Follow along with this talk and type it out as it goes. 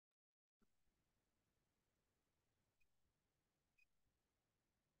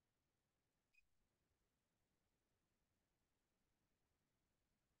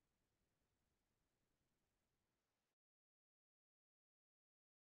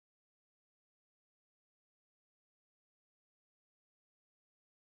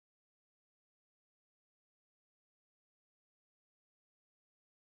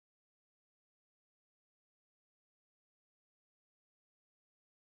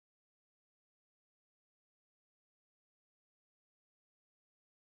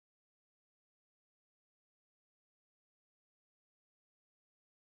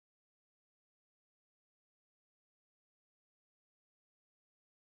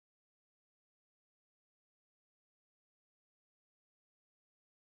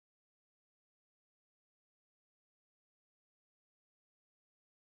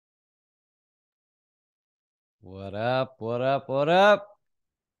What up? What up? What up?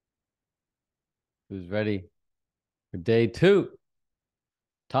 Who's ready for day two?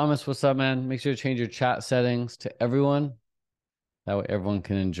 Thomas, what's up, man? Make sure to change your chat settings to everyone. That way everyone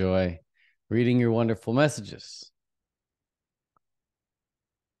can enjoy reading your wonderful messages.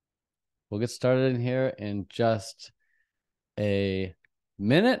 We'll get started in here in just a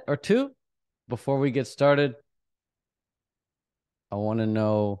minute or two. Before we get started, I want to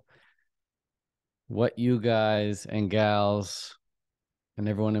know what you guys and gals and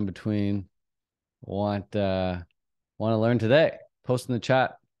everyone in between want to learn today. Post in the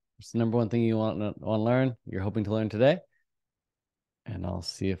chat. What's the number one thing you want to learn? You're hoping to learn today, and I'll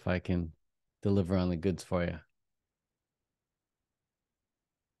see if I can deliver on the goods for you.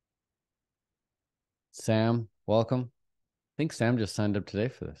 Sam, welcome. I think Sam just signed up today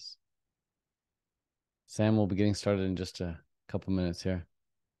for this. Sam will be getting started in just a couple minutes here.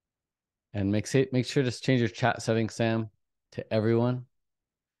 And make sure to change your chat settings, Sam, to everyone.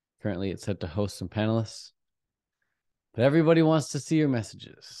 Currently, it's set to hosts and panelists. But everybody wants to see your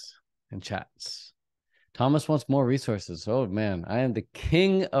messages and chats. Thomas wants more resources. Oh, man, I am the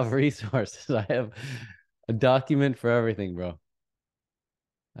king of resources. I have a document for everything, bro.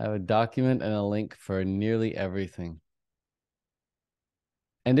 I have a document and a link for nearly everything.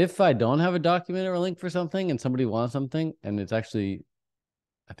 And if I don't have a document or a link for something and somebody wants something and it's actually,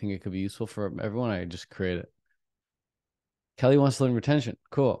 I think it could be useful for everyone, I just create it. Kelly wants to learn retention.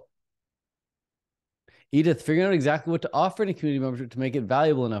 Cool. Edith, figuring out exactly what to offer in a community membership to make it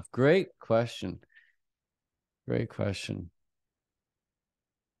valuable enough. Great question. Great question.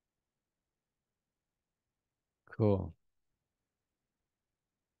 Cool.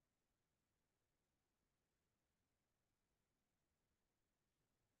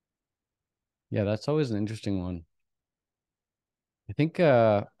 Yeah, that's always an interesting one. I think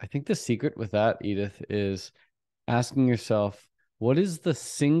the secret with that, Edith, is asking yourself, what is the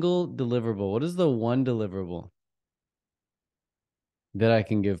single deliverable? What is the one deliverable that I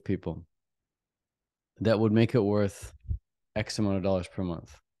can give people that would make it worth X amount of dollars per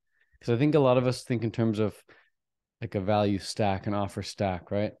month? Because I think a lot of us think in terms of like a value stack, an offer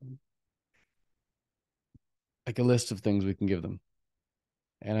stack, right? Like a list of things we can give them.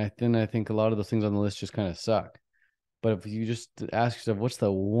 And I think a lot of those things on the list just kind of suck. But if you just ask yourself, what's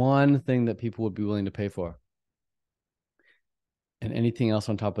the one thing that people would be willing to pay for? And anything else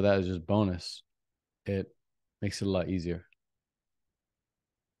on top of that is just bonus. It makes it a lot easier.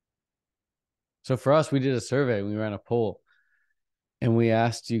 So for us, we did a survey. We ran a poll, and we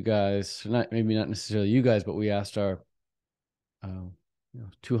asked you guys, maybe not necessarily you guys, but we asked our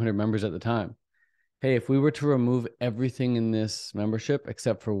 200 members at the time, hey, if we were to remove everything in this membership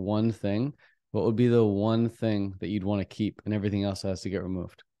except for one thing, what would be the one thing that you'd want to keep and everything else has to get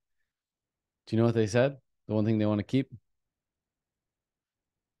removed? Do you know what they said? The one thing they want to keep?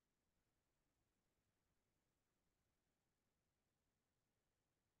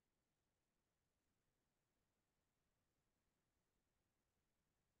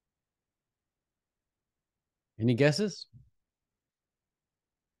 Any guesses?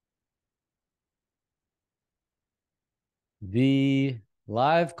 The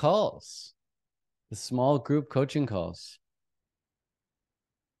live calls, the small group coaching calls.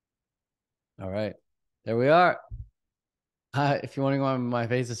 All right, there we are. If you're wondering why my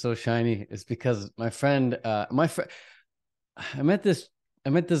face is so shiny, it's because my friend, I met this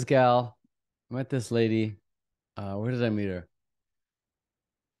gal, I met this lady. Where did I meet her?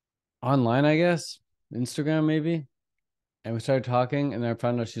 Online, I guess, Instagram maybe. And we started talking, and then I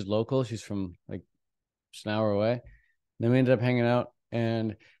found out she's local. She's from like just an hour away. And then we ended up hanging out,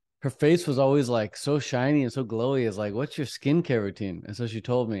 and her face was always like so shiny and so glowy. It's like, what's your skincare routine? And so she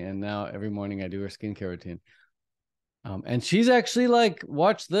told me, and now every morning I do her skincare routine. And she's actually like,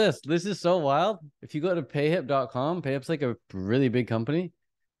 watch this. This is so wild. If you go to payhip.com, Payhip's like a really big company.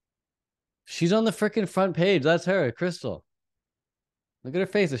 She's on the freaking front page. That's her, Crystal. Look at her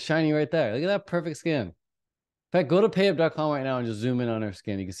face. It's shiny right there. Look at that perfect skin. In fact, go to payhip.com right now and just zoom in on her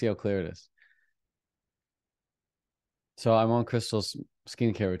skin. You can see how clear it is. So I'm on Crystal's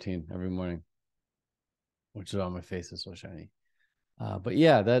skincare routine every morning, which is why my face is so shiny. But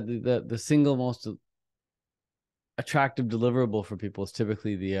yeah, the single most attractive deliverable for people is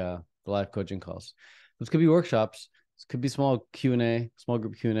typically the live coaching calls. This could be workshops. This could be small Q&A, small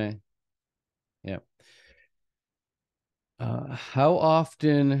group Q&A. Yeah. How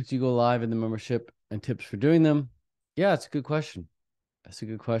often do you go live in the membership and tips for doing them? Yeah, it's a good question. That's a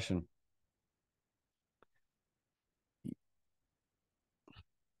good question.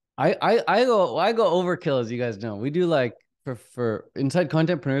 I go overkill, as you guys know. We do like for inside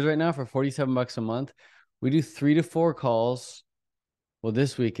contentpreneurs right now for $47 a month. We do 3 to 4 calls. Well,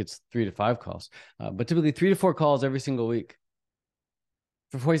 this week it's 3 to 5 calls, but typically 3 to 4 calls every single week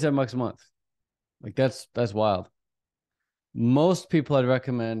for $47 a month. Like that's wild. Most people I'd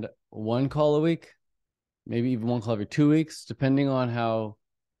recommend 1 call a week, maybe even 1 call every 2 weeks, depending on how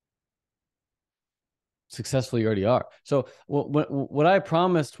successful you already are. So what I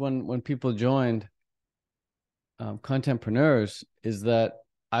promised when people joined Contentpreneurs is that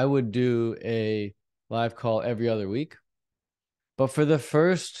I would do a live call every other week. But for the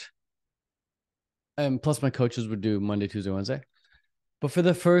first, and plus my coaches would do Monday, Tuesday, Wednesday. But for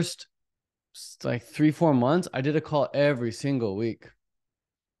the first like 3-4 months, I did a call every single week,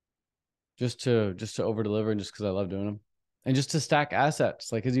 just to over deliver, and just because I love doing them, and just to stack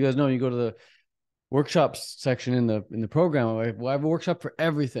assets. Like, as you guys know, you go to the workshops section in the program. I have a workshop for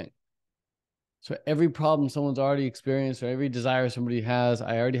everything. So every problem someone's already experienced, or every desire somebody has,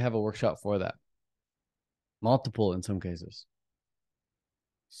 I already have a workshop for that. Multiple in some cases.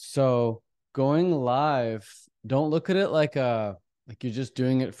 So going live, don't look at it like you're just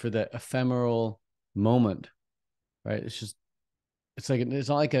doing it for the ephemeral moment, right? It's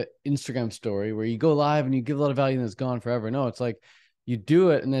not like an Instagram story where you go live and you give a lot of value and it's gone forever. No, it's like you do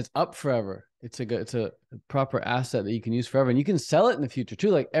it and it's up forever. It's a proper asset that you can use forever, and you can sell it in the future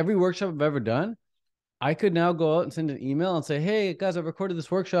too. Like every workshop I've ever done, I could now go out and send an email and say, "Hey guys, I've recorded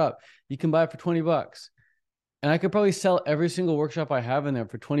this workshop. You can buy it for $20." And I could probably sell every single workshop I have in there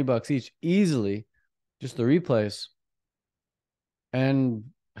for $20 each easily, just the replays, and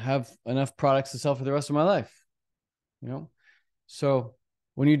have enough products to sell for the rest of my life. You know? So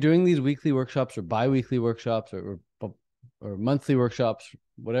when you're doing these weekly workshops or bi-weekly workshops or monthly workshops,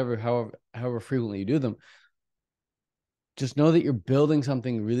 whatever, however frequently you do them, just know that you're building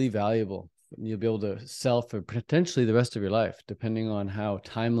something really valuable. You'll be able to sell for potentially the rest of your life, depending on how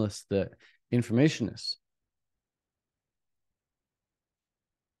timeless the information is.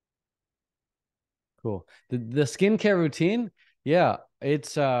 Cool. The skincare routine, yeah,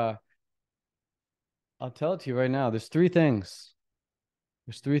 it's I'll tell it to you right now. There's 3 things.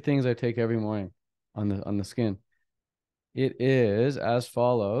 There's 3 things I take every morning on the skin. It is as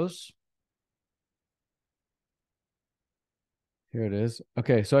follows. Here it is.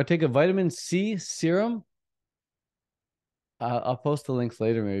 Okay, so I take a vitamin C serum. I'll post the links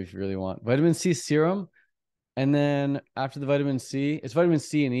later, maybe, if you really want. Vitamin C serum, and then after the vitamin C, it's vitamin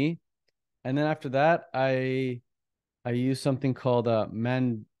C and E, and then after that, I use something called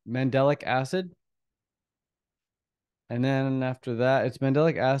mandelic acid, and then after that, it's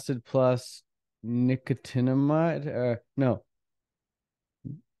mandelic acid plus nicotinamide. No,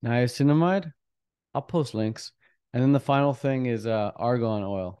 niacinamide. I'll post links, and then the final thing is argan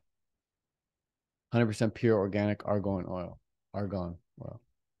oil, 100% pure organic argan oil. Argan oil.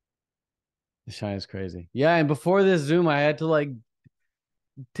 The shine is crazy. Yeah, and before this Zoom, I had to like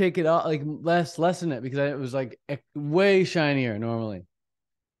take it out, like lessen it, because it was like way shinier normally.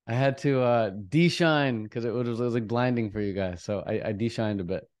 I had to de-shine because it was like blinding for you guys. So I de-shined a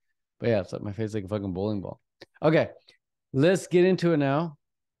bit. But yeah, it's like my face is like a fucking bowling ball. Okay, let's get into it now.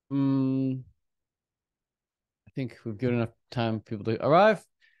 I think we've given enough time for people to arrive.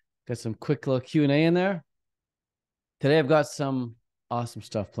 Got some quick little Q&A in there. Today I've got some awesome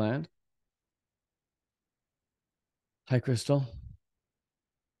stuff planned. Hi, Crystal.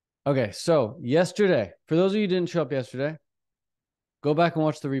 Okay, so yesterday, for those of you who didn't show up yesterday, go back and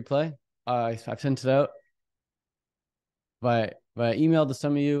watch the replay. I've sent it out by email to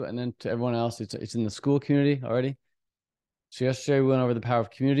some of you, and then to everyone else. It's in the school community already. So yesterday we went over the power of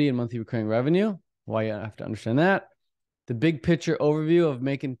community and monthly recurring revenue. Why you have to understand that. The big picture overview of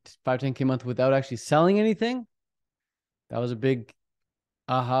making 5-10K a month without actually selling anything. That was a big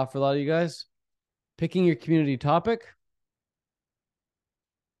aha for a lot of you guys. Picking your community topic.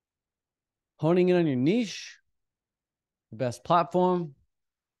 Honing in on your niche. The best platform.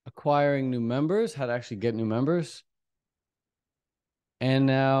 Acquiring new members. How to actually get new members. And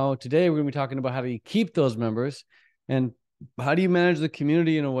now today we're going to be talking about how do you keep those members, and how do you manage the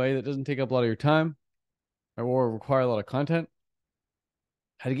community in a way that doesn't take up a lot of your time or require a lot of content.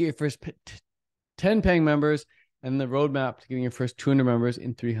 How to get your first 10 paying members, and the roadmap to getting your first 200 members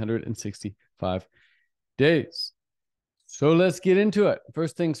in 365 days. So let's get into it.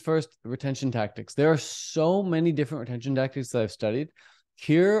 First things first, retention tactics. There are so many different retention tactics that I've studied.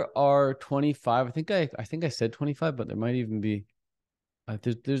 Here are 25. I think I said 25, but there might even be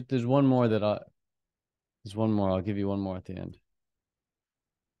there's one more there's one more. I'll give you one more at the end.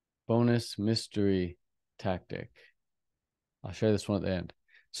 Bonus mystery tactic. I'll share this one at the end.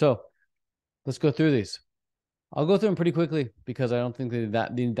 So let's go through these. I'll go through them pretty quickly because I don't think they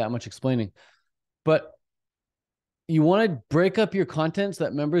need that much explaining. But you want to break up your content so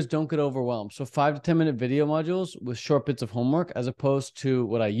that members don't get overwhelmed. So 5 to 10 minute video modules with short bits of homework, as opposed to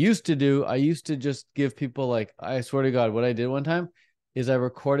what I used to do. I used to just give people, like, I swear to God, what I did one time is I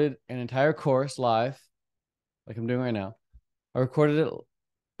recorded an entire course live, like I'm doing right now. I recorded it. It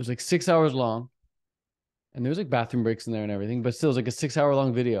was like 6 hours long, and there was like bathroom breaks in there and everything, but still it was like a 6 hour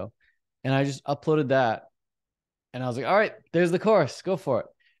long video. And I just uploaded that, and I was like, all right, there's the course, go for it.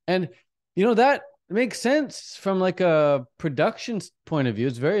 And that makes sense from like a production point of view.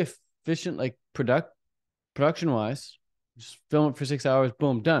 It's very efficient, like production wise. Just film it for 6 hours,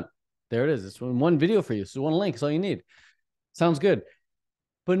 boom, done. There it is. It's one video for you. So one link is all you need. Sounds good.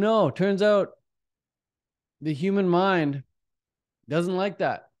 But no, turns out the human mind doesn't like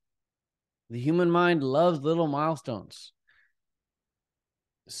that. The human mind loves little milestones.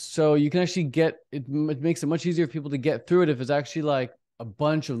 So you can actually get it. It makes it much easier for people to get through it if it's actually like a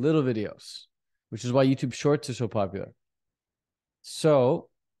bunch of little videos, which is why YouTube Shorts are so popular. So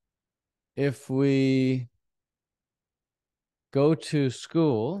if we go to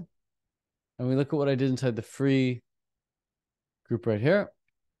school and we look at what I did inside the free group right here,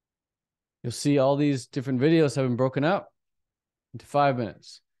 you'll see all these different videos have been broken up into 5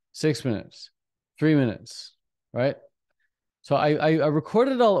 minutes, 6 minutes, 3 minutes, right? So I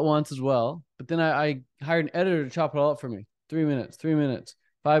recorded it all at once as well, but then I hired an editor to chop it all up for me. 3 minutes, 3 minutes,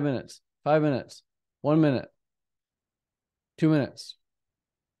 5 minutes, 5 minutes, 1 minute, 2 minutes.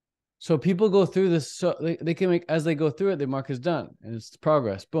 So people go through this, so they can make, as they go through it, they mark as done, and it's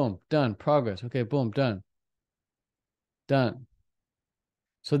progress. Boom, done, progress. Okay, boom, done, done.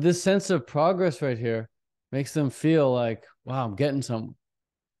 So this sense of progress right here makes them feel like, wow, I'm getting something.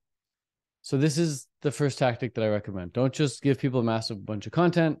 So this is the first tactic that I recommend. Don't just give people a massive bunch of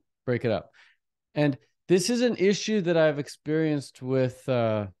content, break it up. And this is an issue that I've experienced with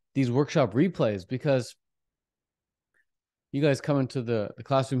these workshop replays, because you guys come into the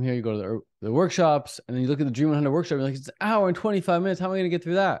classroom here, you go to the workshops, and then you look at the Dream 100 workshop, you're like, it's an hour and 25 minutes. How am I going to get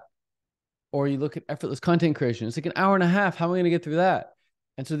through that? Or you look at effortless content creation. It's like an hour and a half. How am I going to get through that?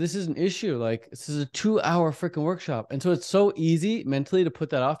 And so this is an issue. Like, this is a 2 hour freaking workshop. And so it's so easy mentally to put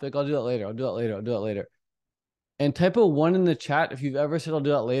that off. Like, I'll do that later. I'll do that later. I'll do that later. And type a 1 in the chat if you've ever said, I'll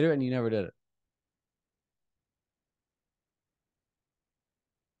do that later, and you never did it.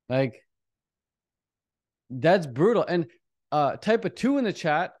 Like, that's brutal. And type a 2 in the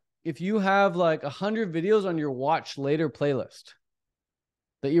chat if you have like 100 videos on your watch later playlist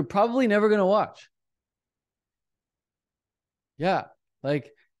that you're probably never going to watch. Yeah.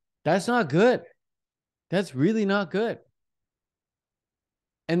 Like, that's not good. That's really not good.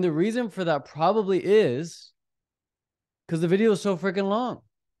 And the reason for that probably is because the video is so freaking long.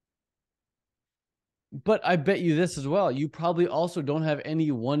 But I bet you this as well. You probably also don't have any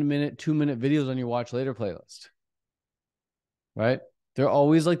 1 minute, 2 minute videos on your watch later playlist. Right? They're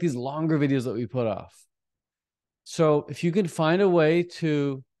always like these longer videos that we put off. So if you can find a way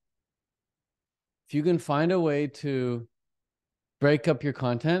to break up your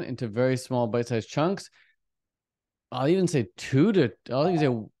content into very small bite-sized chunks, I'll even say 1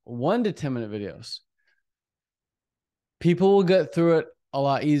 to 10 minute videos. People will get through it a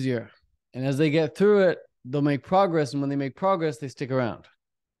lot easier. And as they get through it, they'll make progress. And when they make progress, they stick around.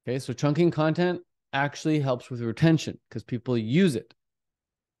 Okay. So chunking content actually helps with retention because people use it.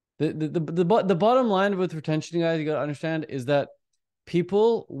 The bottom line with retention, guys, you got to understand is that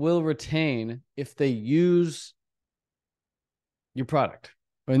people will retain if they use your product,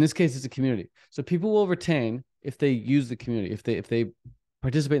 or in this case, it's a community. So people will retain if they use the community, if they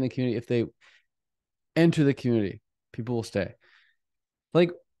participate in the community, if they enter the community, people will stay.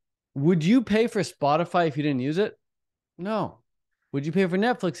 Like, would you pay for Spotify if you didn't use it? No. Would you pay for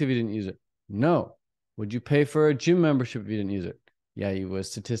Netflix if you didn't use it? No. Would you pay for a gym membership if you didn't use it? Yeah, you would.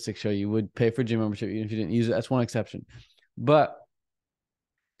 Statistics show you would pay for gym membership even if you didn't use it. That's one exception. But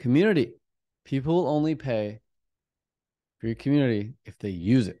community, people will only pay for your community if they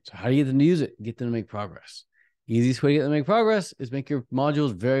use it. So how do you get them to use it? Get them to make progress. Easiest way to get them to make progress is make your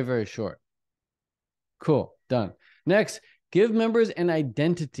modules very, very short. Cool. Done. Next, give members an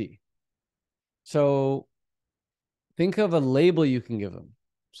identity. So think of a label you can give them.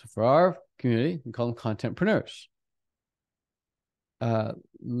 So for our community, we call them contentpreneurs.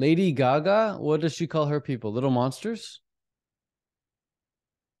 Lady Gaga, what does she call her people? Little monsters?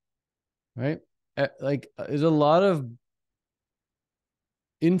 Right? Like, there's a lot of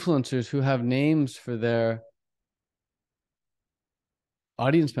influencers who have names for their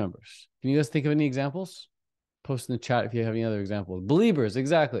audience members. Can you guys think of any examples? Post in the chat if you have any other examples. Believers,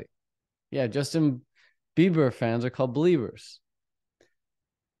 exactly. Yeah, Justin Bieber fans are called believers.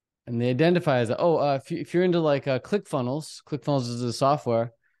 And they identify as, if you're into like ClickFunnels, ClickFunnels is the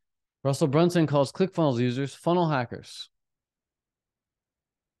software. Russell Brunson calls ClickFunnels users funnel hackers.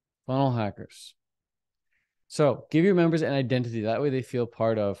 Funnel hackers. So give your members an identity. That way they feel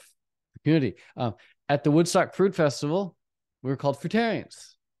part of the community. At the Woodstock Fruit Festival, we were called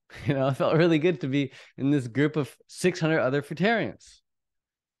fruitarians. It felt really good to be in this group of 600 other fruitarians.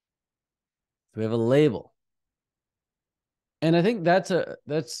 So we have a label. And I think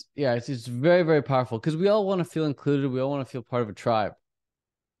it's very, very powerful because we all want to feel included. We all want to feel part of a tribe,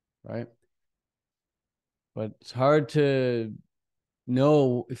 right? But it's hard to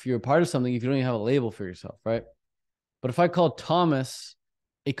know if you're a part of something if you don't even have a label for yourself, right? But if I call Thomas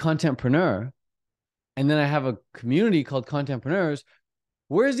a contentpreneur, and then I have a community called contentpreneurs,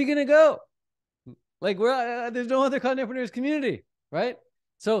 where is he going to go? Like, there's no other contentpreneurs community, right?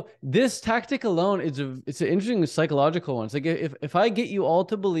 So this tactic alone it's an interesting psychological one. It's like if I get you all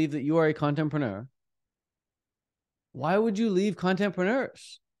to believe that you are a contentpreneur, why would you leave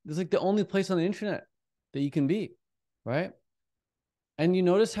contentpreneurs? It's like the only place on the internet that you can be, right? And you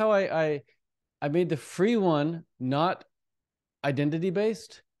notice how I made the free one not identity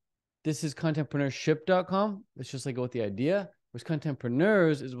based. This is contentpreneurship.com. It's just like with the idea, whereas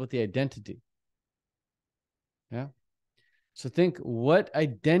contentpreneurs is with the identity. Yeah. So think, what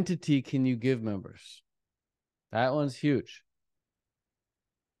identity can you give members? That one's huge.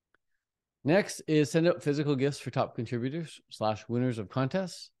 Next is send out physical gifts for top contributors / winners of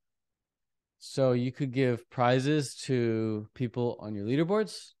contests. So you could give prizes to people on your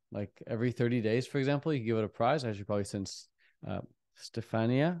leaderboards, like every 30 days, for example, you could give it a prize. I should probably send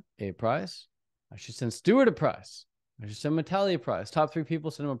Stefania a prize. I should send Stuart a prize. I should send Natalia a prize. Top 3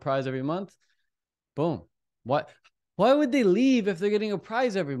 people, send them a prize every month. Boom. Why would they leave if they're getting a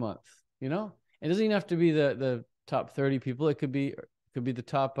prize every month? It doesn't even have to be the top 30 people. It could be the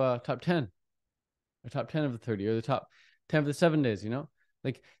top 10, or top 10 of the 30, or the top 10 of the 7 days.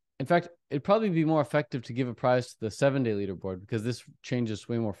 Like, in fact, it'd probably be more effective to give a prize to the 7-day leaderboard because this changes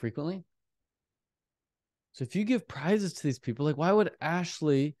way more frequently. So if you give prizes to these people, like, why would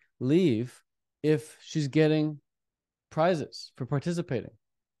Ashley leave if she's getting prizes for participating?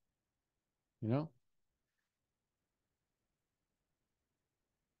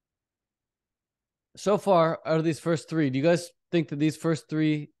 So far, out of these first 3, do you guys think that these first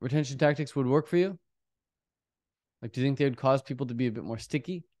 3 retention tactics would work for you? Like, do you think they would cause people to be a bit more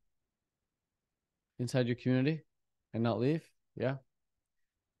sticky inside your community and not leave? Yeah.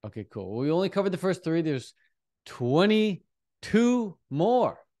 Okay, cool. Well, we only covered the first 3. There's 22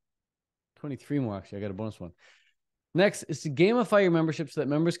 more. 23 more, actually. I got a bonus one. Next is to gamify your membership so that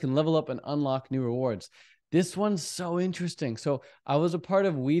members can level up and unlock new rewards. This one's so interesting. So I was a part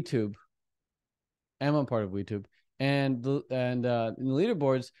of WeTube. I'm a part of WeTube. And in the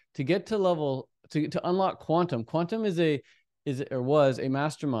leaderboards, to get to level, to unlock Quantum. Quantum was a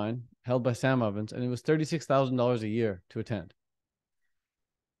mastermind held by Sam Ovens, and it was $36,000 a year to attend,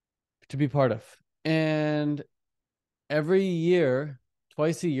 to be part of. And every year,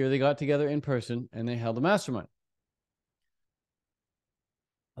 twice a year, they got together in person and they held a mastermind,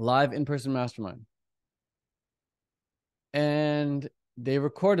 a live in-person mastermind. And they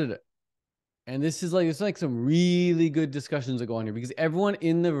recorded it. And it's like some really good discussions that go on here, because everyone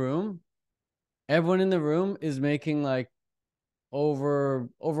in the room is making like over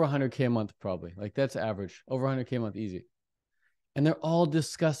 100K a month, probably. Like, that's average, over 100K a month, easy. And they're all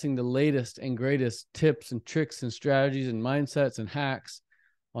discussing the latest and greatest tips and tricks and strategies and mindsets and hacks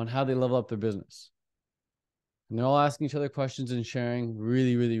on how they level up their business. And they're all asking each other questions and sharing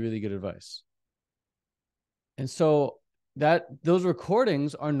really, really, really good advice. And so those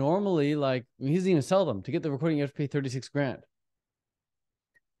recordings are normally like, he doesn't even sell them. To get the recording, you have to pay 36 grand.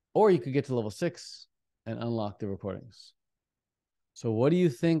 Or you could get to level 6 and unlock the recordings. So what do you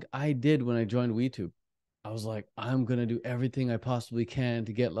think I did when I joined WeTube? I was like, I'm going to do everything I possibly can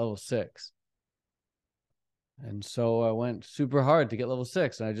to get level 6. And so I went super hard to get level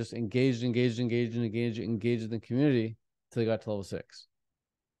 6. And I just engaged in the community until I got to level 6.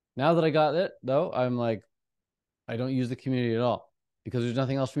 Now that I got it, though, I'm like, I don't use the community at all because there's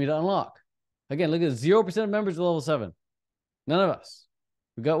nothing else for me to unlock. Again, look at 0% of members at level 7. None of us.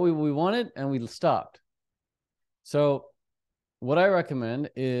 We got what we wanted and we stopped. So what I recommend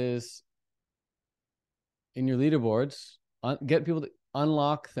is, in your leaderboards, get people to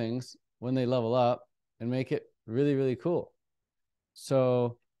unlock things when they level up and make it really, really cool.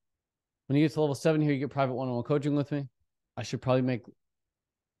 So when you get to level 7 here, you get private one-on-one coaching with me. I should probably make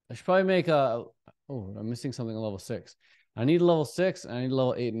I'm missing something on level 6. I need a level 6 and I need a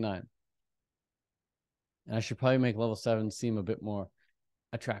level 8 and 9. And I should probably make level 7 seem a bit more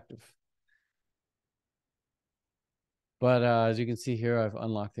attractive. But as you can see here, I've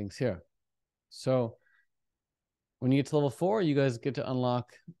unlocked things here. So when you get to level 4, you guys get to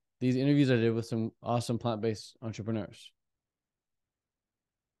unlock these interviews I did with some awesome plant-based entrepreneurs.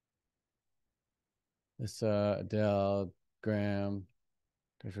 This Adele, Graham,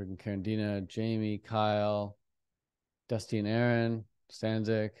 Dr. Karandina, Jamie, Kyle, Dusty and Aaron,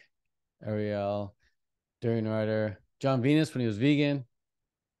 Stanzik, Ariel, Darian Ryder, John Venus when he was vegan.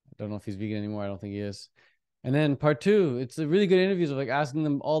 I don't know if he's vegan anymore. I don't think he is. And then part 2, it's a really good interviews of like asking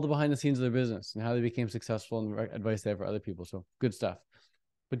them all the behind the scenes of their business and how they became successful and the advice they have for other people. So good stuff.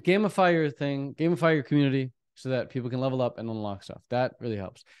 But gamify your thing, gamify your community so that people can level up and unlock stuff. That really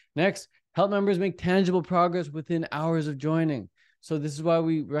helps. Next, help members make tangible progress within hours of joining. So this is why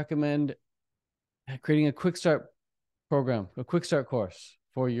we recommend creating a quick start program, a quick start course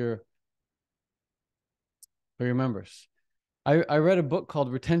for your members. I read a book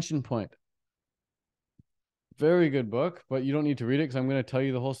called Retention Point. Very good book, but you don't need to read it because I'm going to tell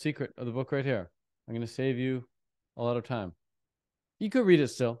you the whole secret of the book right here. I'm going to save you a lot of time. You could read it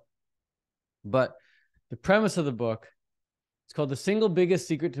still, but the premise of the book, it's called The Single Biggest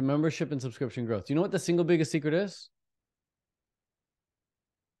Secret to Membership and Subscription Growth. Do you know what the single biggest secret is?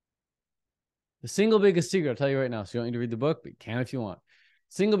 The single biggest secret, I'll tell you right now, so you don't need to read the book, but you can if you want.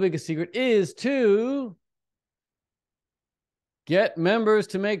 Single biggest secret is to get members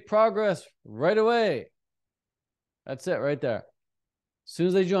to make progress right away. That's it right there. As soon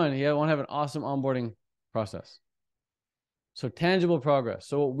as they join, you want to have an awesome onboarding process. So tangible progress.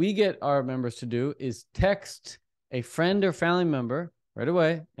 So what we get our members to do is text a friend or family member right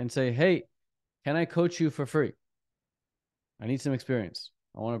away and say, hey, can I coach you for free? I need some experience.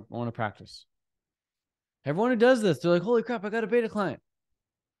 I want to practice. Everyone who does this, they're like, holy crap, I got a beta client.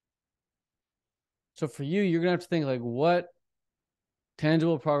 So for you, you're going to have to think like, what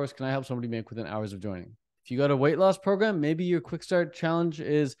tangible progress can I help somebody make within hours of joining? If you got a weight loss program, maybe your quick start challenge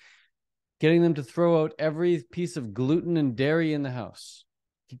is getting them to throw out every piece of gluten and dairy in the house.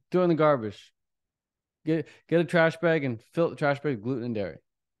 Throw in the garbage. Get a trash bag and fill the trash bag with gluten and dairy.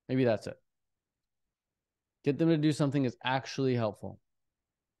 Maybe that's it. Get them to do something that's actually helpful.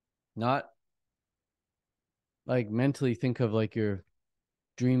 Not like mentally think of like your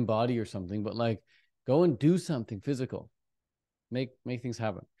dream body or something, but like go and do something physical. Make things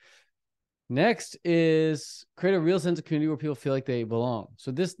happen. Next is create a real sense of community where people feel like they belong.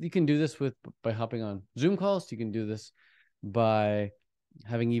 So this, you can do this by hopping on Zoom calls. You can do this by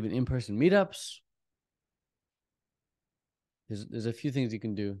having even in-person meetups. There's a few things you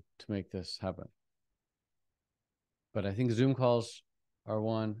can do to make this happen. But I think Zoom calls are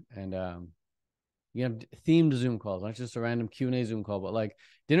one, and you have themed Zoom calls, not just a random Q&A Zoom call, but like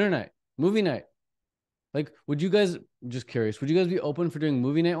dinner night, movie night. Like, would you guys, just curious, would you guys be open for doing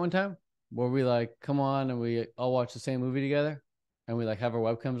movie night one time? Where we like come on and we all watch the same movie together, and we like have our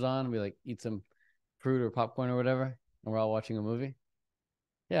webcams on and we like eat some fruit or popcorn or whatever, and we're all watching a movie.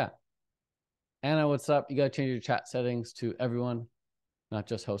 Yeah. Anna, what's up? You got to change your chat settings to everyone, not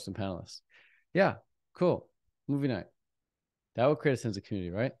just hosts and panelists. Yeah, cool. Movie night. That would create a sense of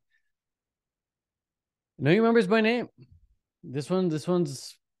community, right? Know your members by name. This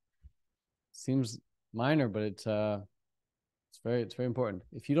one's seems minor, but it's very important.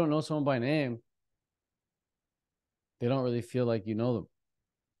 If you don't know someone by name, they don't really feel like you know them.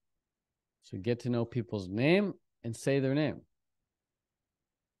 So get to know people's name and say their name.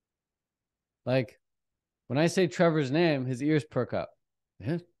 Like when I say Trevor's name, his ears perk up.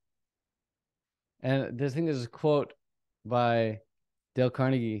 And I think there's a quote by Dale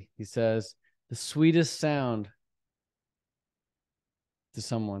Carnegie. He says, the sweetest sound to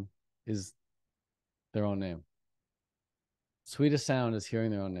someone is their own name. Sweetest sound is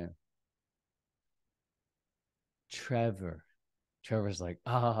hearing their own name. Trevor. Trevor's like,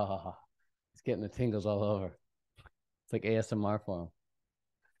 he's getting the tingles all over. It's like ASMR for him.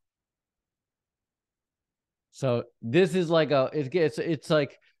 So this is like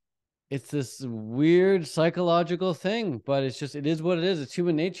it's this weird psychological thing, but it is what it is. It's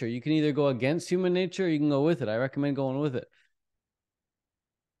human nature. You can either go against human nature or you can go with it. I recommend going with it.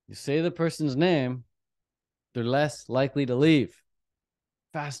 You say the person's name, they're less likely to leave.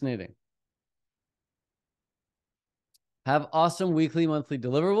 Fascinating. Have awesome weekly, monthly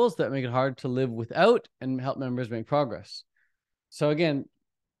deliverables that make it hard to live without and help members make progress. So again,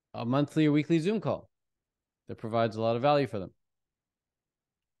 a monthly or weekly Zoom call that provides a lot of value for them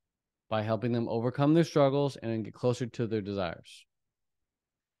by helping them overcome their struggles and get closer to their desires.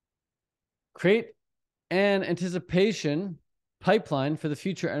 Create an anticipation pipeline for the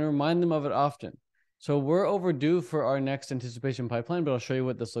future and remind them of it often. So we're overdue for our next anticipation pipeline, but I'll show you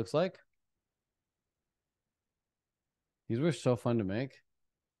what this looks like. These were so fun to make.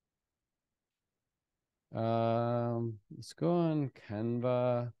 Let's go on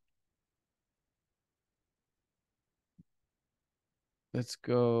Canva. Let's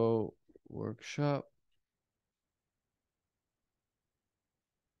go workshop.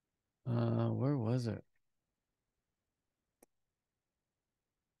 Where was it?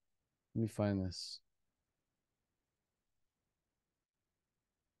 Let me find this.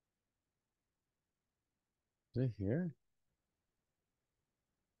 Is it here?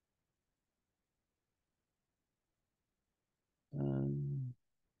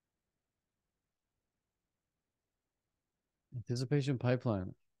 Anticipation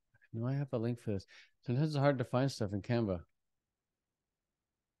pipeline. No, I have a link for this. Sometimes it's hard to find stuff in Canva.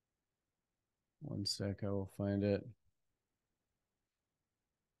 One sec, I will find it.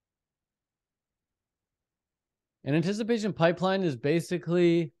 An anticipation pipeline is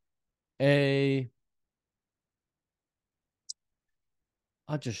basically I'll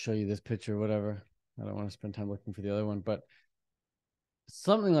just show you this picture, whatever. I don't want to spend time looking for the other one, but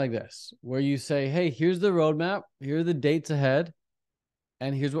something like this, where you say, hey, here's the roadmap, here are the dates ahead,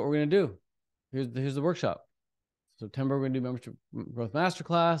 and here's what we're going to do. Here's the workshop. September, we're going to do membership growth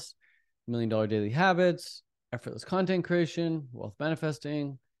masterclass, $1 Million Daily Habits, effortless content creation, wealth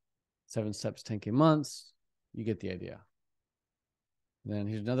manifesting, 7 steps, 10K months. You get the idea. Then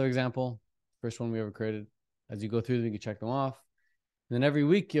here's another example. First one we ever created. As you go through them, you can check them off. And then every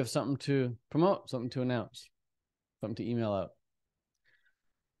week you have something to promote, something to announce, something to email out.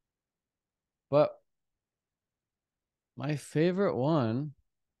 But my favorite one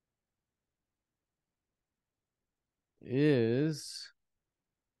is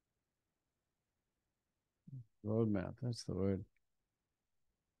roadmap. That's the word.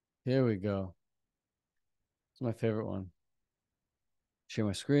 Here we go. It's my favorite one. Share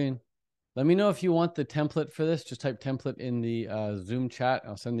my screen. Let me know if you want the template for this. Just type template in the Zoom chat.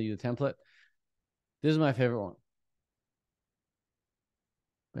 I'll send you the template. This is my favorite one.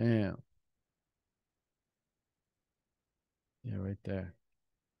 Bam. Yeah, right there.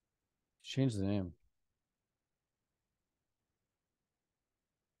 Change the name.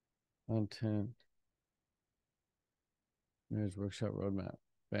 Content. There's workshop roadmap.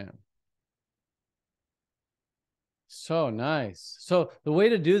 Bam. So nice. So the way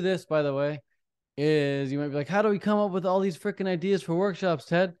to do this, by the way, is you might be like, how do we come up with all these freaking ideas for workshops,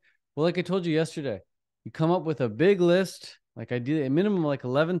 Ted? Well, like I told you yesterday, you come up with a big list, like ideally a minimum like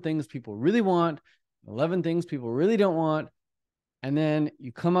 11 things people really want, 11 things people really don't want. And then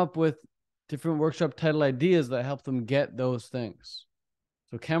you come up with different workshop title ideas that help them get those things.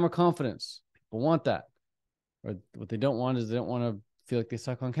 So camera confidence, people want that. Or what they don't want is they don't want to feel like they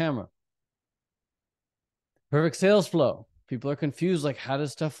suck on camera. Perfect sales flow. People are confused, like how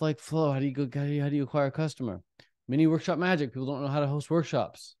does stuff like flow? How do you acquire a customer? Mini workshop magic. People don't know how to host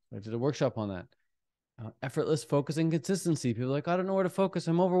workshops. I did a workshop on that. Effortless focus and consistency. People are like, I don't know where to focus.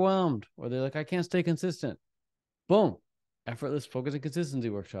 I'm overwhelmed. Or they're like, I can't stay consistent. Boom. Effortless focus and consistency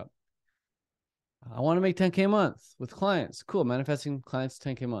workshop. I want to make 10K a month with clients. Cool. Manifesting clients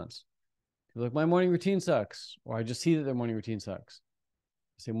 10K months. People are like, my morning routine sucks. Or I just see that their morning routine sucks.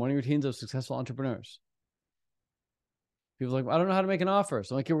 I say morning routines of successful entrepreneurs. People are like, I don't know how to make an offer.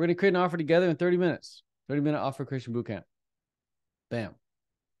 So I'm like, okay, we're going to create an offer together in 30 minutes. 30-minute offer creation bootcamp. Bam.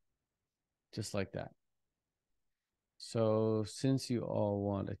 Just like that. So since you all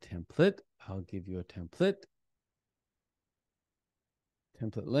want a template, I'll give you a template.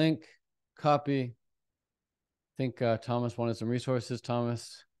 Template link, copy. I think Thomas wanted some resources.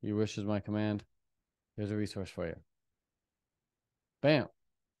 Thomas, your wish is my command. There's a resource for you. Bam.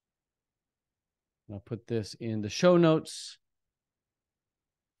 I'll put this in the show notes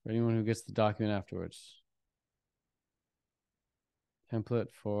for anyone who gets the document afterwards. Template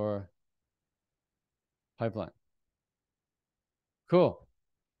for pipeline. Cool.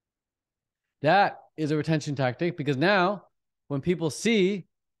 That is a retention tactic because now when people see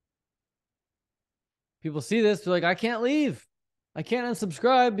this, they're like, I can't leave. I can't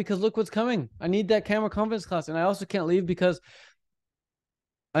unsubscribe because look what's coming. I need that camera confidence class. And I also can't leave because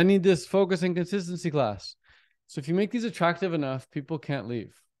I need this focus and consistency class. So if you make these attractive enough, people can't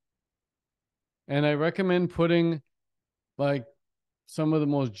leave. And I recommend putting like some of the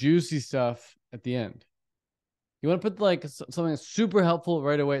most juicy stuff at the end. You want to put like something that's super helpful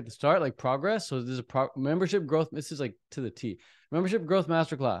right away at the start, like progress. So there's a membership growth. This is like to the T. Membership growth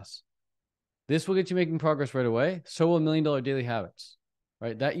masterclass. This will get you making progress right away. So will $1 Million Daily Habits,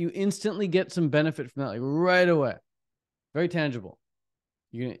 right? That you instantly get some benefit from that, like right away. Very tangible.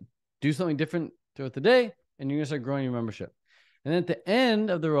 You're going to do something different throughout the day, and you're gonna start growing your membership. And then at the end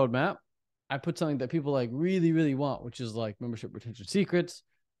of the roadmap, I put something that people like really, really want, which is like membership retention secrets,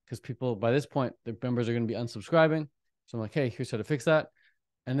 because people by this point, the members are gonna be unsubscribing. So I'm like, hey, here's how to fix that.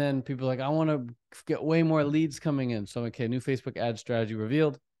 And then people are like, I want to get way more leads coming in. So I'm like, okay, new Facebook ad strategy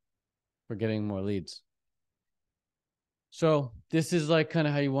revealed. We're getting more leads. So this is like kind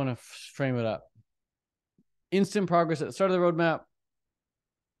of how you want to frame it up. Instant progress at the start of the roadmap,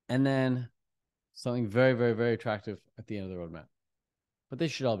 and then something very, very, very attractive at the end of the roadmap. But they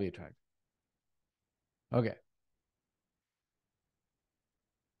should all be attractive. Okay.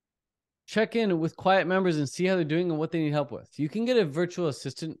 Check in with quiet members and see how they're doing and what they need help with. You can get a virtual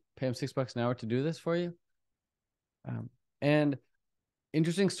assistant, pay them $6 an hour to do this for you. And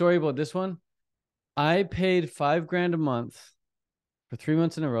interesting story about this one. I paid $5,000 a month for 3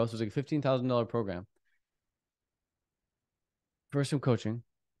 months in a row. So it was like a $15,000 program for some coaching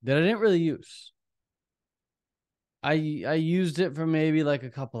that I didn't really use. I used it for maybe like a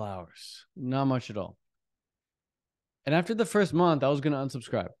couple hours, not much at all. And after the first month, I was going to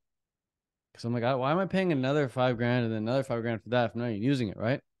unsubscribe because I'm like, why am I paying another $5,000 and then another $5,000 for that if I'm not even using it,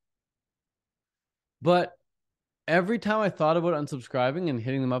 right? But every time I thought about unsubscribing and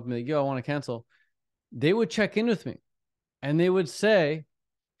hitting them up and be like, yo, I want to cancel, they would check in with me and they would say,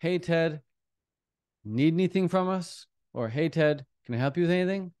 hey, Ted, need anything from us? Or, hey, Ted, can I help you with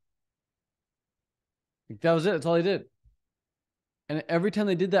anything? Like, that was it. That's all I did. And every time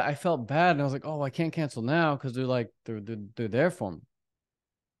they did that, I felt bad. And I was like, oh, I can't cancel now because they're there for me.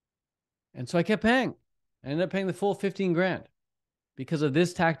 And so I kept paying. I ended up paying the full $15,000 because of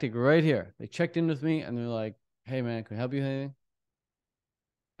this tactic right here. They checked in with me and they're like, hey, man, can I help you with anything?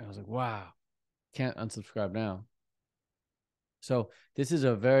 And I was like, wow, can't unsubscribe now. So this is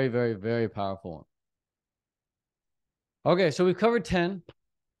a very, very, very powerful one. Okay, so we've covered 10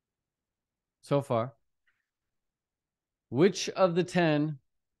 so far. Which of the 10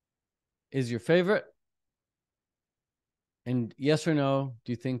 is your favorite? And yes or no,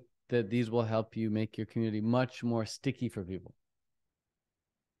 do you think that these will help you make your community much more sticky for people?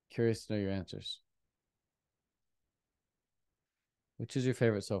 Curious to know your answers. Which is your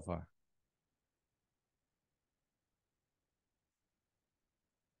favorite so far?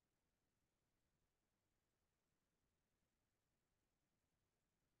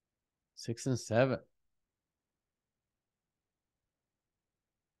 Six and seven.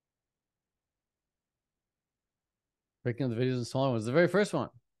 Breaking up the videos and smaller ones. The very first one.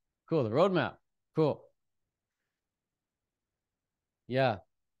 Cool. The roadmap. Cool. Yeah.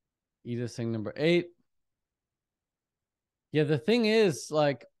 Edith saying number 8. Yeah, the thing is,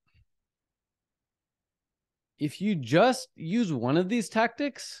 like, if you just use one of these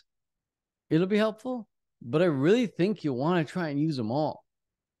tactics, it'll be helpful. But I really think you want to try and use them all.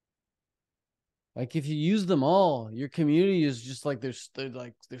 Like if you use them all, your community is just like they're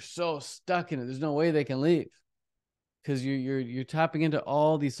so stuck in it. There's no way they can leave because you're tapping into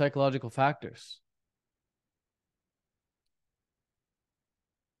all these psychological factors.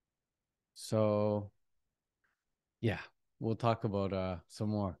 So, yeah, we'll talk about some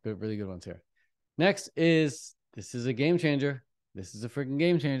more really good ones here. Next is this is a game changer. This is a freaking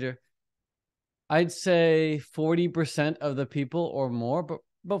game changer. I'd say 40% of the people or more, but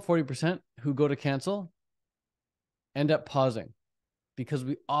about 40% who go to cancel end up pausing because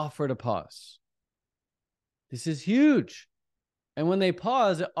we offer to pause. This is huge. And when they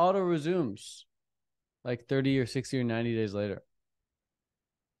pause, it auto resumes like 30 or 60 or 90 days later.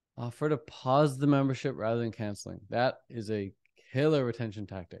 Offer to pause the membership rather than canceling. That is a killer retention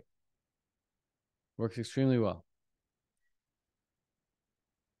tactic. Works extremely well.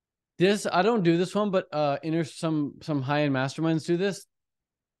 This, I don't do this one, but some high-end masterminds do this.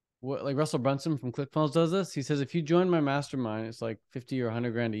 Like Russell Brunson from ClickFunnels does this. He says, if you join my mastermind, it's like 50 or 100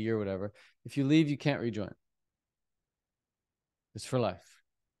 grand a year, whatever. If you leave, you can't rejoin. It's for life.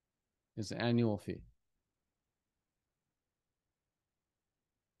 It's an annual fee.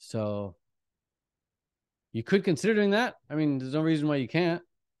 So you could consider doing that. I mean, there's no reason why you can't.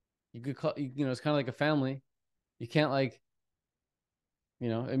 You could call, you know, it's kind of like a family. You can't like, you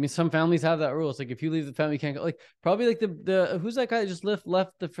know, I mean, some families have that rule. It's like if you leave the family, you can't go. Like probably like the who's that guy that just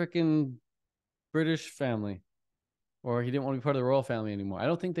left the freaking British family, or he didn't want to be part of the royal family anymore. I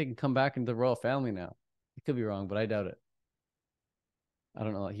don't think they can come back into the royal family now. It could be wrong, but I doubt it. I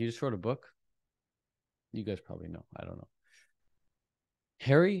don't know. He just wrote a book. You guys probably know. I don't know.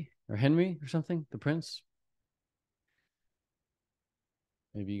 Harry or Henry or something, the prince.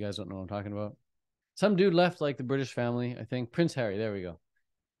 Maybe you guys don't know what I'm talking about. Some dude left like the British family, I think. Prince Harry, there we go.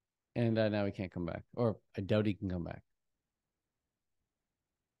 And now he can't come back. Or I doubt he can come back.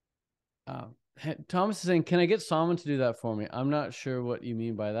 Thomas is saying, can I get someone to do that for me? I'm not sure what you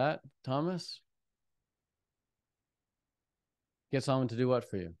mean by that, Thomas. Get someone to do what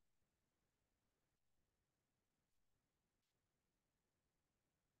for you?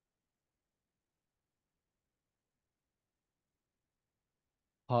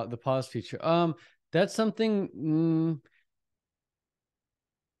 The pause feature. That's something.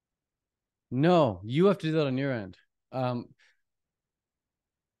 No, you have to do that on your end. Um,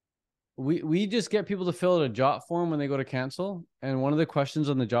 we just get people to fill out a jot form when they go to cancel, and one of the questions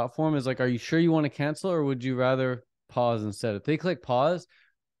on the jot form is like, "Are you sure you want to cancel, or would you rather pause instead?" If they click pause,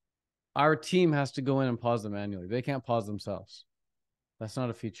 our team has to go in and pause them manually. They can't pause themselves. That's not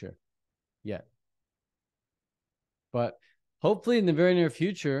a feature yet, but hopefully in the very near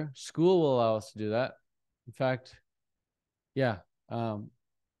future, school will allow us to do that. In fact, yeah,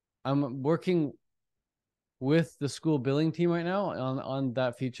 I'm working with the school billing team right now on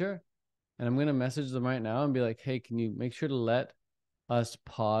that feature, and I'm gonna message them right now and be like, "Hey, can you make sure to let us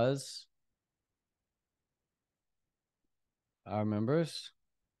pause our members?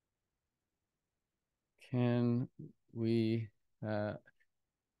 Can we uh,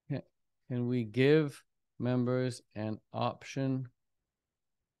 can we give members an option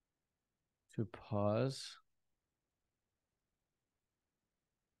to pause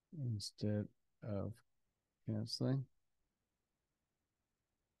instead of canceling?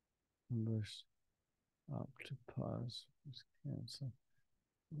 Members opt to pause, cancel,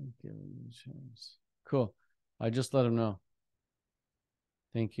 and give them a chance." Cool. I just let them know.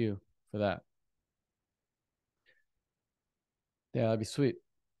 Thank you for that. Yeah, that'd be sweet.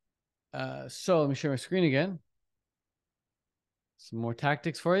 So let me share my screen again. Some more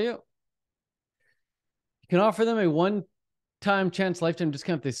tactics for you. You can offer them a one-time chance lifetime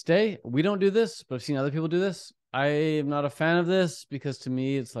discount if they stay. We don't do this, but I've seen other people do this. I am not a fan of this because to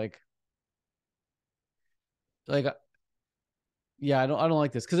me it's like yeah, I don't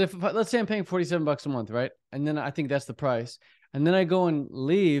like this because if let's say I'm paying $47 a month, right? And then I think that's the price. And then I go and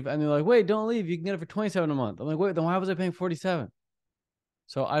leave and they're like, "Wait, don't leave. You can get it for 27 a month." I'm like, "Wait, then why was I paying 47?"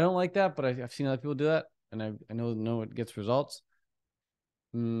 So I don't like that, but I've seen other people do that and I know it gets results.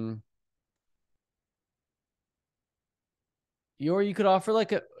 Or you could offer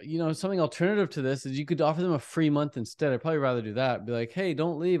like a something alternative to this is you could offer them a free month instead. I'd probably rather do that. Be like, "Hey,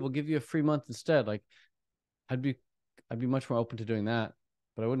 don't leave. We'll give you a free month instead." Like I'd be I'd be much more open to doing that,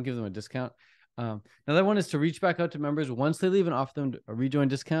 but I wouldn't give them a discount. Another one is to reach back out to members once they leave and offer them a rejoin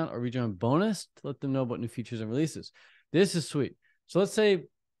discount or rejoin bonus to let them know about new features and releases. This is sweet. So let's say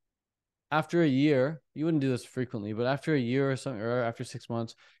after a year, you wouldn't do this frequently, but after a year or something, or after 6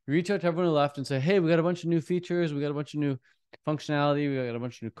 months, you reach out to everyone who left and say, "Hey, we got a bunch of new features. We got a bunch of new functionality. We got a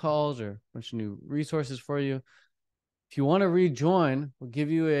bunch of new calls or a bunch of new resources for you. If you want to rejoin, we'll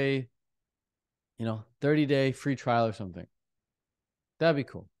give you a 30-day free trial or something." That'd be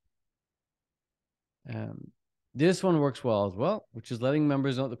cool. This one works well as well, which is letting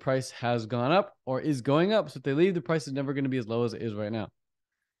members know the price has gone up or is going up. So if they leave, the price is never going to be as low as it is right now.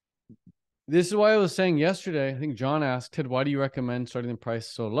 This is why I was saying yesterday, I think John asked, "Ted, why do you recommend starting the price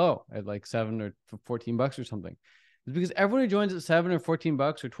so low at like $7 or $14 or something?" It's because everyone who joins at $7 or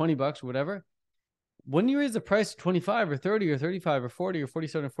 $14 or $20 or whatever, when you raise the price to 25 or 30 or 35 or 40 or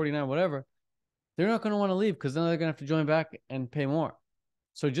 47 or 49, whatever, they're not going to want to leave because then they're going to have to join back and pay more.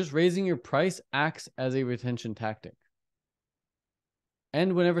 So just raising your price acts as a retention tactic.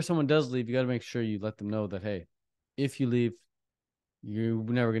 And whenever someone does leave, you got to make sure you let them know that, hey, if you leave, you're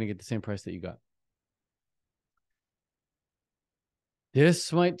never going to get the same price that you got.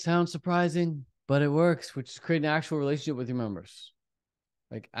 This might sound surprising, but it works, which is create an actual relationship with your members.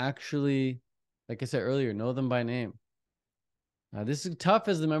 Like actually, like I said earlier, know them by name. This is tough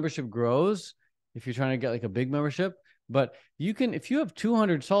as the membership grows if you're trying to get like a big membership, but you can, if you have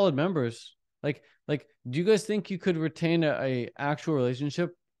 200 solid members, like, do you guys think you could retain a actual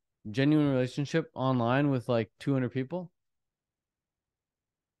relationship, genuine relationship online with like 200 people?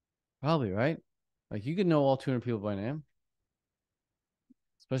 Probably, right? Like you could know all 200 people by name,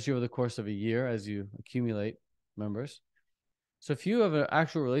 especially over the course of a year as you accumulate members. So if you have an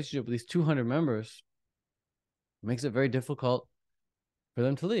actual relationship with these 200 members, it makes it very difficult for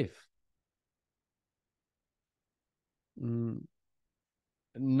them to leave.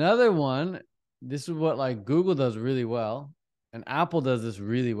 Another one, this is what like Google does really well, and Apple does this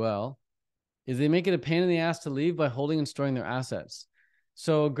really well, is they make it a pain in the ass to leave by holding and storing their assets.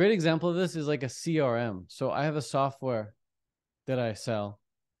 So a great example of this is like a CRM. So I have a software that I sell.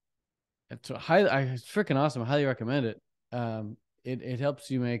 It's freaking awesome. I highly recommend it. It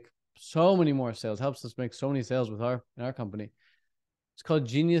helps you make so many more sales. Helps us make so many sales with in our company. It's called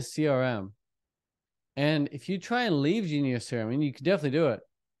Genius CRM. And if you try and leave Genius here, I mean, you can definitely do it.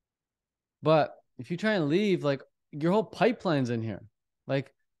 But if you try and leave, like your whole pipeline's in here.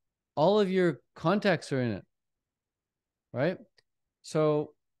 Like all of your contacts are in it. Right.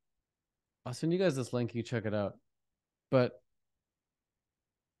 So I'll send you guys this link. You check it out. But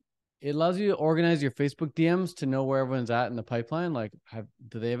it allows you to organize your Facebook DMs to know where everyone's at in the pipeline. Like,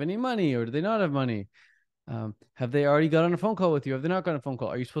 do they have any money or do they not have money? Have they already got on a phone call with you? Have they not got on a phone call?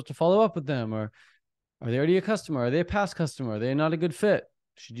 Are you supposed to follow up with them? Or are they already a customer? Are they a past customer? Are they not a good fit?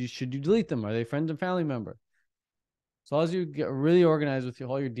 Should you delete them? Are they friends and family member? So as you get really organized with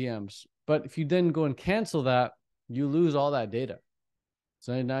all your DMs. But if you then go and cancel that, you lose all that data.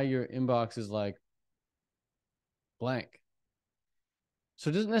 So now your inbox is like blank. So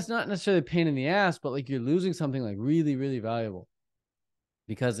that's not necessarily a pain in the ass, but like you're losing something like really, really valuable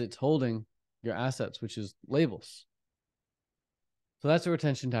because it's holding your assets, which is labels. So that's a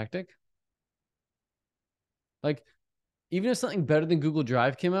retention tactic. Like, even if something better than Google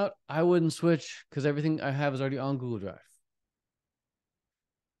Drive came out, I wouldn't switch because everything I have is already on Google Drive.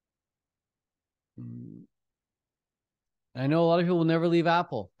 I know a lot of people will never leave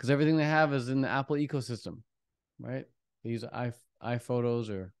Apple because everything they have is in the Apple ecosystem, right? They use iPhotos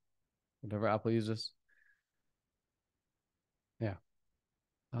or whatever Apple uses. Yeah.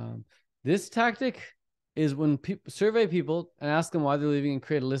 This tactic is when people survey people and ask them why they're leaving and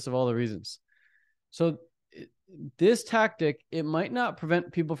create a list of all the reasons. So this tactic, it might not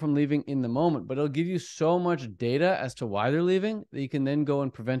prevent people from leaving in the moment, but it'll give you so much data as to why they're leaving that you can then go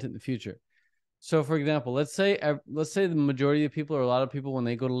and prevent it in the future. So for example, let's say the majority of people or a lot of people when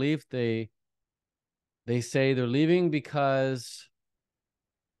they go to leave, they say they're leaving because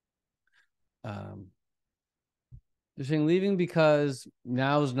they're saying leaving because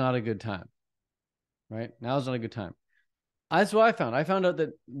now's not a good time. Right? Now's not a good time. That's what I found. I found out that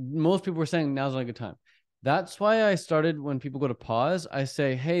most people were saying now's not a good time. That's why I started when people go to pause, I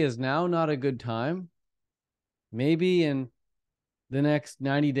say, hey, is now not a good time? Maybe in the next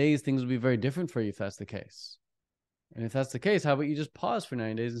 90 days, things will be very different for you if that's the case. And if that's the case, how about you just pause for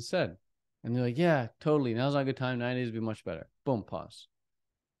 90 days instead? And they're like, yeah, totally. Now's not a good time. 90 days would be much better. Boom, pause.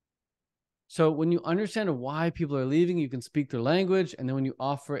 So when you understand why people are leaving, you can speak their language. And then when you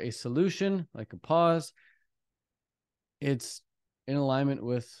offer a solution, like a pause, it's in alignment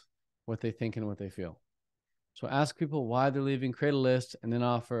with what they think and what they feel. So ask people why they're leaving, create a list, and then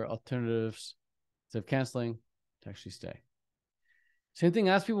offer alternatives instead of canceling to actually stay. Same thing,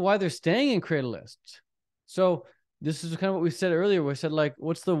 ask people why they're staying and create a list. So this is kind of what we said earlier. We said, like,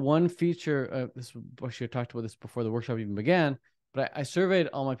 what's the one feature? This actually I talked about this before the workshop even began, but I surveyed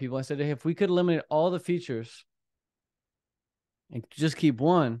all my people. I said, hey, if we could eliminate all the features and just keep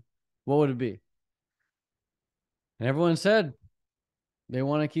one, what would it be? And everyone said they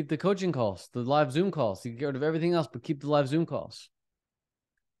want to keep the coaching calls, the live Zoom calls. You get rid of everything else, but keep the live Zoom calls.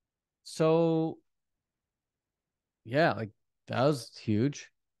 So, yeah, like that was huge.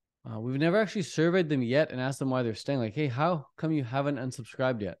 We've never actually surveyed them yet and asked them why they're staying. Like, hey, how come you haven't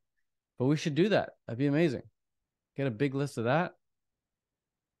unsubscribed yet? But we should do that. That'd be amazing. Get a big list of that.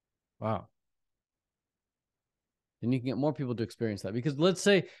 Wow. Then you can get more people to experience that. Because let's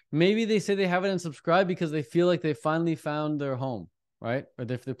say maybe they say they haven't unsubscribed because they feel like they finally found their home, right? Or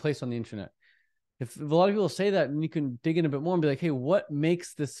their place on the internet. If a lot of people say that, and you can dig in a bit more and be like, hey, what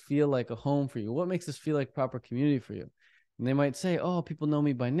makes this feel like a home for you? What makes this feel like proper community for you? And they might say, oh, people know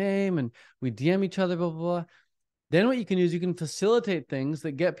me by name and we DM each other, blah, blah, blah. Then what you can do is you can facilitate things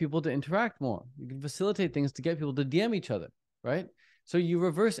that get people to interact more. You can facilitate things to get people to DM each other, right? So you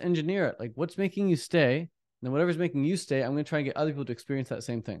reverse engineer it. Like, what's making you stay? And then whatever's making you stay, I'm going to try and get other people to experience that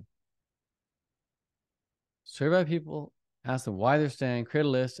same thing. Survey people, ask them why they're staying, create a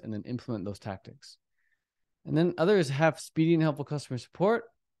list, and then implement those tactics. And then others have speedy and helpful customer support.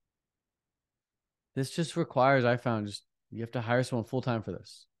 This just requires, I found, just you have to hire someone full-time for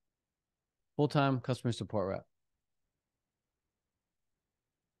this. Full-time customer support rep.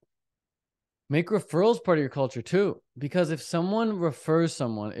 Make referrals part of your culture too. Because if someone refers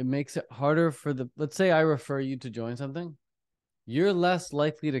someone, it makes it harder for let's say I refer you to join something. You're less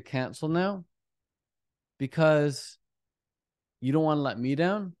likely to cancel now because you don't want to let me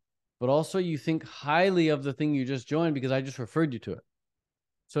down, but also you think highly of the thing you just joined because I just referred you to it.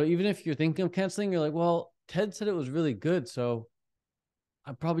 So even if you're thinking of canceling, you're like, well, Ted said it was really good, so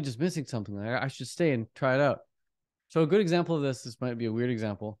I'm probably just missing something. I should stay and try it out. So a good example of this might be a weird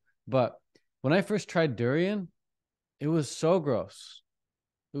example, but when I first tried durian, it was so gross.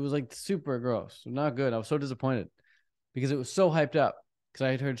 It was like super gross, not good. I was so disappointed because it was so hyped up because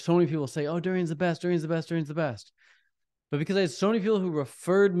I had heard so many people say, oh, durian's the best, durian's the best, durian's the best. But because I had so many people who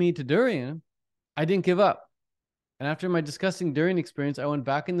referred me to durian, I didn't give up. And after my disgusting durian experience, I went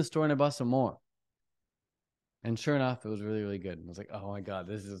back in the store and I bought some more. And sure enough, it was really, really good. And I was like, oh my God,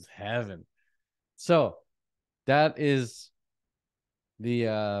 this is heaven. So that is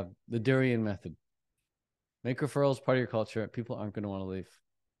the durian method. Make referrals part of your culture. People aren't going to want to leave.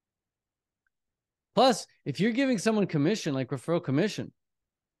 Plus, if you're giving someone commission, like referral commission,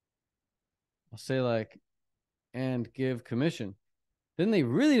 I'll say like, and give commission, then they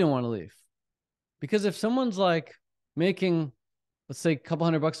really don't want to leave. Because if someone's like making, let's say, a couple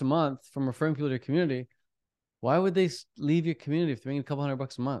 $100 a month from referring people to your community, why would they leave your community if they're making a couple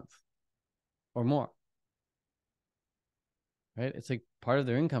 $100 a month or more? Right? It's like part of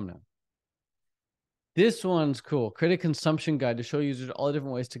their income now. This one's cool. Create a consumption guide to show users all the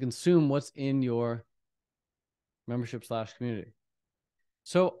different ways to consume what's in your membership/community.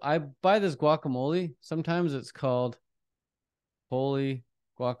 So I buy this guacamole. Sometimes it's called holy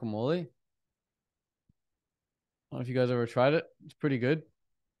guacamole. I don't know if you guys ever tried it. It's pretty good.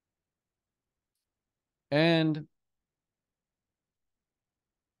 And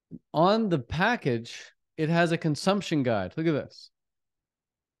on the package, it has a consumption guide. Look at this.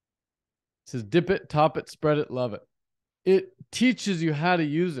 It says dip it, top it, spread it, love it. It teaches you how to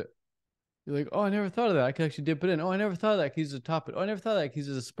use it. You're like, oh, I never thought of that. I could actually dip it in. Oh, I never thought of that. I could use it to top it. Oh, I never thought of that. I could use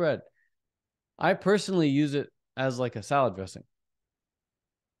it as a spread. I personally use it as like a salad dressing.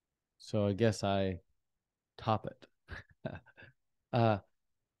 So I guess I top it.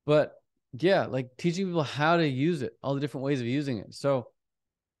 But yeah, like teaching people how to use it, all the different ways of using it. So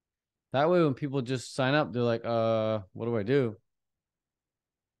that way when people just sign up, they're like, what do I do?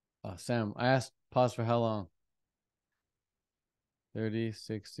 Sam, I asked pause for how long? 30,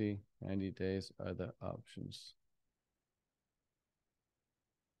 60, 90 days are the options.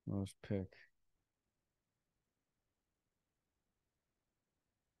 Most pick.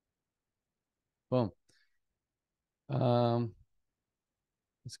 Boom.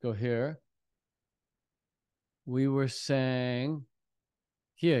 Let's go here. We were saying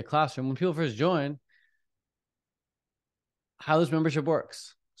here, classroom, when people first join, how this membership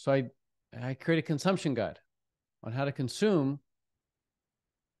works. So I create a consumption guide on how to consume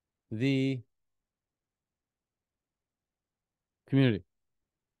the community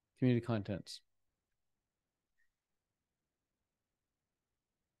contents.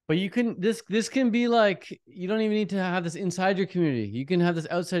 But you can this can be like, you don't even need to have this inside your community. You can have this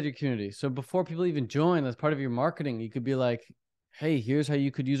outside your community. So before people even join, as part of your marketing, you could be like, hey, here's how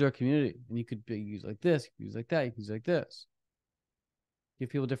you could use our community. And you could use like this, you could use like that, you could use like this. Give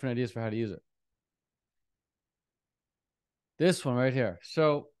people different ideas for how to use it. This one right here.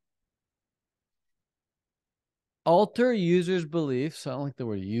 So alter users' beliefs. I don't like the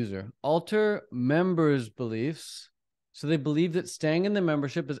word user. Alter members' beliefs so they believe that staying in the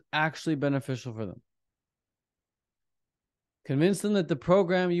membership is actually beneficial for them. Convince them that the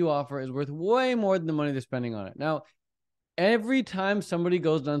program you offer is worth way more than the money they're spending on it. Now, every time somebody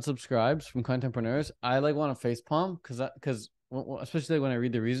goes and unsubscribes from Contentpreneurs, I like want to facepalm because especially when I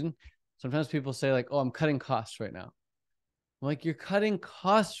read the reason, sometimes people say like, oh, I'm cutting costs right now. I'm like, you're cutting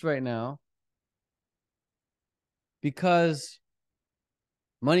costs right now because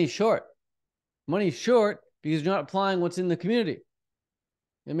money's short. Money's short because you're not applying what's in the community.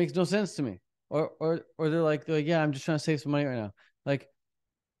 It makes no sense to me. Or they're like, yeah, I'm just trying to save some money right now. Like,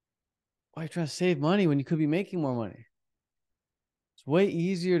 why are you trying to save money when you could be making more money? It's way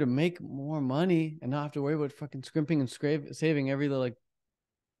easier to make more money and not have to worry about fucking scrimping and saving every little like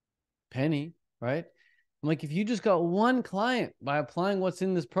penny, right? I'm like, if you just got one client by applying what's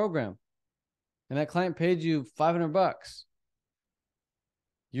in this program, and that client paid you $500,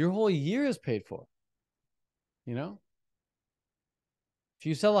 your whole year is paid for. You know? If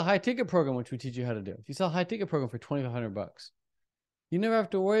you sell a high ticket program, which we teach you how to do, if you sell a high ticket program for $2,500, you never have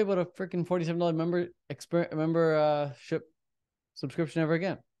to worry about a freaking $47 membership subscription ever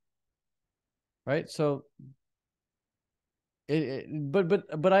again. Right? So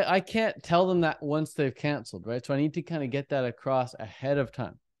but I can't tell them that once they've canceled, right? So I need to kind of get that across ahead of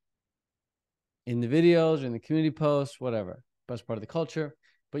time in the videos or in the community posts, whatever. That's part of the culture.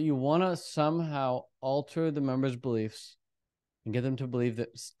 But you want to somehow alter the members' beliefs and get them to believe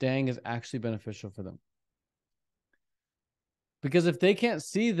that staying is actually beneficial for them. Because if they can't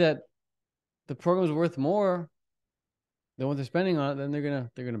see that the program is worth more than what they're spending on it, then they're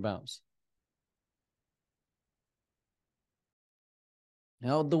gonna bounce.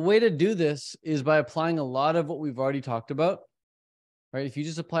 Now, the way to do this is by applying a lot of what we've already talked about, right? If you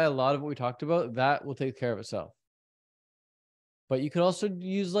just apply a lot of what we talked about, that will take care of itself. But you could also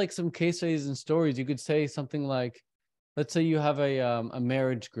use like some case studies and stories. You could say something like, let's say you have a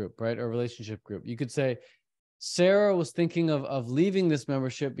marriage group, right? Or a relationship group. You could say, Sarah was thinking of leaving this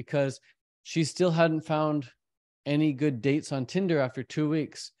membership because she still hadn't found any good dates on Tinder after 2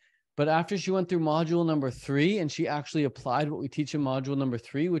 weeks. But after she went through module number 3 and she actually applied what we teach in module number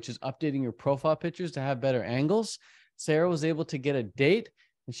 3, which is updating your profile pictures to have better angles, Sarah was able to get a date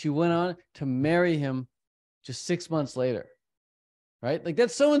and she went on to marry him just 6 months later, right? Like,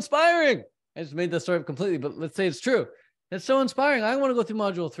 that's so inspiring. I just made the story up completely, but let's say it's true. That's so inspiring. I want to go through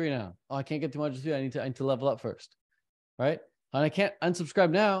module 3 now. Oh, I can't get through module 3. I need to level up first, right? And I can't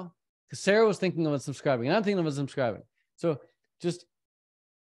unsubscribe now because Sarah was thinking of unsubscribing and I'm thinking of unsubscribing. So just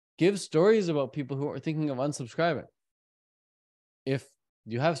give stories about people who are thinking of unsubscribing if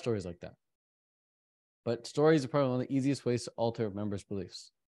you have stories like that. But stories are probably one of the easiest ways to alter members'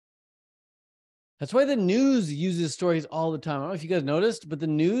 beliefs. That's why the news uses stories all the time. I don't know if you guys noticed, but the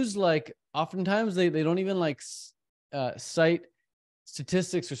news, like, oftentimes they don't even like cite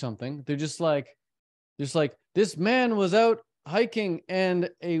statistics or something. They're just like this man was out hiking and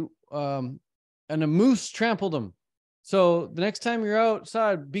a moose trampled him. So the next time you're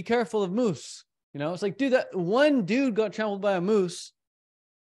outside, be careful of moose. You know, it's like, dude, that one dude got trampled by a moose.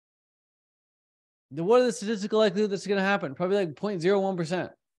 What are the statistical likelihood that's going to happen? Probably like 0.01%.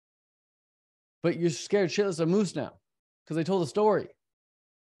 But you're scared shitless of moose now because they told a story,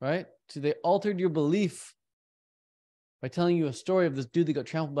 right? So they altered your belief by telling you a story of this dude that got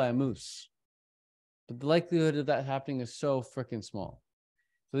trampled by a moose. But the likelihood of that happening is so freaking small.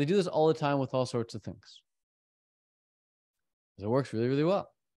 So they do this all the time with all sorts of things. It works really, really well.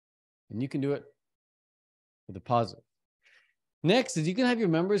 And you can do it with a positive. Next is you can have your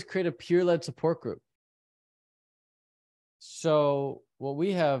members create a peer-led support group. So what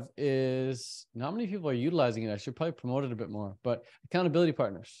we have is, not many people are utilizing it. I should probably promote it a bit more, but accountability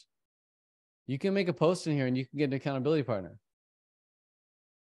partners. You can make a post in here and you can get an accountability partner.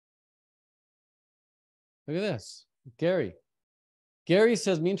 Look at this. Gary. Gary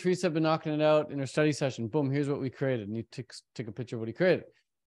says, me and Teresa have been knocking it out in our study session. Boom, here's what we created. And you take a picture of what he created.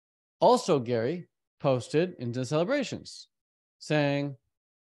 Also, Gary posted into the celebrations saying,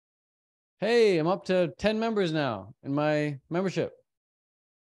 hey, I'm up to 10 members now in my membership.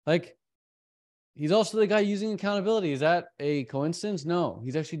 Like, he's also the guy using accountability. Is that a coincidence? No,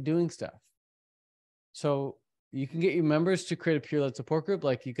 he's actually doing stuff. So you can get your members to create a peer-led support group.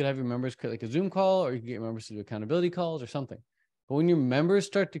 Like, you could have your members create like a Zoom call, or you can get your members to do accountability calls or something. But when your members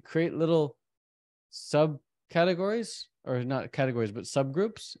start to create little subcategories, or not categories, but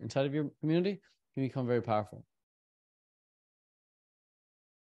subgroups inside of your community, it can become very powerful.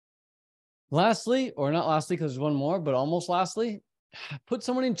 Lastly, or not lastly, because there's one more, but almost lastly, put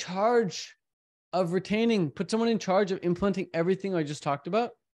someone in charge of retaining, put someone in charge of implementing everything I just talked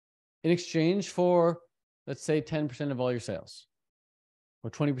about in exchange for, let's say, 10% of all your sales or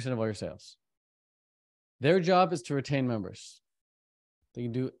 20% of all your sales. Their job is to retain members. They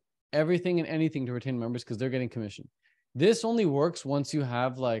can do everything and anything to retain members because they're getting commission. This only works once you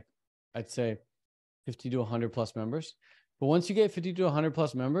have, like, I'd say 50 to 100 plus members. But once you get 50 to 100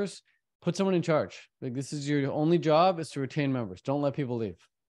 plus members, put someone in charge. Like, this is your only job, is to retain members. Don't let people leave.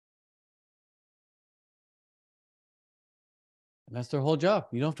 And that's their whole job.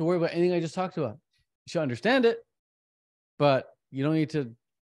 You don't have to worry about anything I just talked about. You should understand it, but you don't need to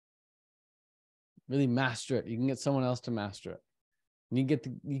really master it. You can get someone else to master it. And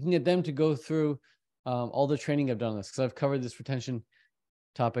you can get them to go through all the training I've done on this, because I've covered this retention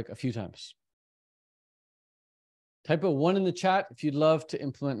topic a few times. Type a 1 in the chat if you'd love to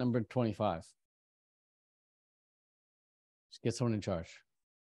implement number 25. Just get someone in charge.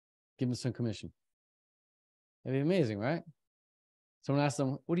 Give them some commission. That'd be amazing, right? Someone asks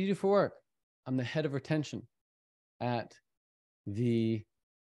them, what do you do for work? I'm the head of retention at the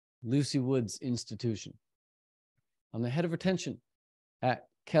Lucy Woods Institution. I'm the head of retention at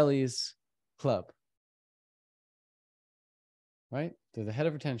Kelly's Club. Right? They're the head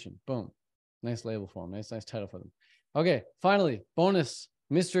of retention. Boom. Nice label for them. Nice title for them. Okay, finally, bonus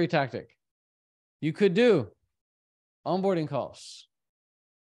mystery tactic. You could do onboarding calls.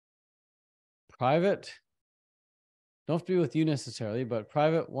 Private, don't have to be with you necessarily, but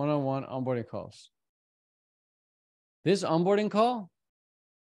private one-on-one onboarding calls. This onboarding call,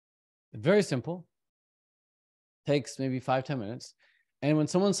 very simple, takes maybe 5-10 minutes. And when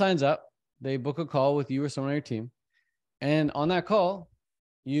someone signs up, they book a call with you or someone on your team. And on that call,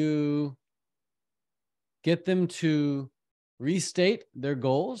 you get them to restate their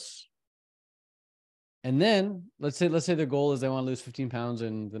goals. And then let's say their goal is they want to lose 15 pounds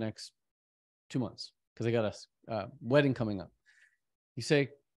in the next 2 months because they got a wedding coming up. You say,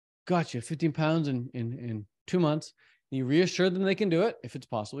 gotcha, 15 pounds in 2 months. You reassure them they can do it if it's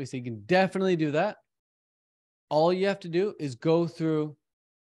possible. You say you can definitely do that. All you have to do is go through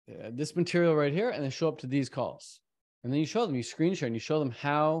this material right here and then show up to these calls. And then you show them, you screen share, and you show them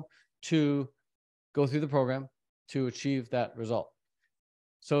how to go through the program to achieve that result.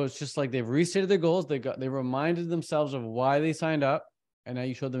 So it's just like they've restated their goals. They reminded themselves of why they signed up, and now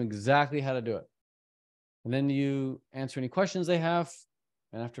you show them exactly how to do it. And then you answer any questions they have,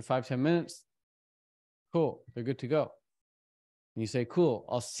 and after 5-10 minutes, cool, they're good to go. And you say, cool,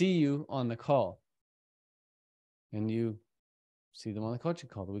 I'll see you on the call. And you see them on the coaching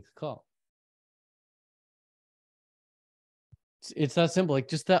call, the weekly call. It's that simple. Like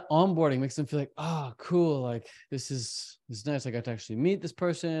just that onboarding makes them feel like, oh, cool. Like this is nice. I got to actually meet this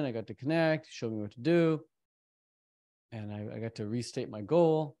person. I got to connect, show me what to do. And I got to restate my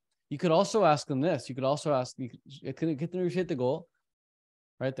goal. You could also ask them this. You could also ask, get them to restate the goal,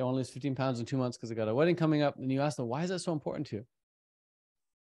 right? They want to lose 15 pounds in 2 months because they got a wedding coming up. And you ask them, why is that so important to you?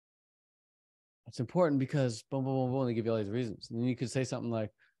 It's important because boom, boom, boom, boom. They give you all these reasons. And then you could say something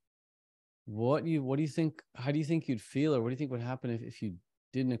like, what do you think, how do you think you'd feel, or what do you think would happen if you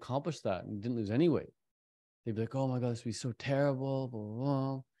didn't accomplish that and didn't lose any weight? They'd be like, oh my God, this would be so terrible, blah,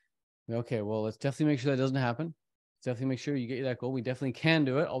 blah, blah. Okay, well, let's definitely make sure that doesn't happen. Let's definitely make sure you get that goal. We definitely can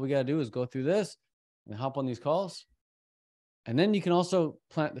do it. All we got to do is go through this and hop on these calls. And then you can also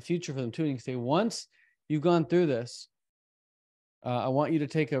plant the future for them too. And you can say, once you've gone through this, I want you to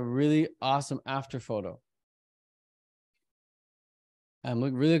take a really awesome after photo. I'm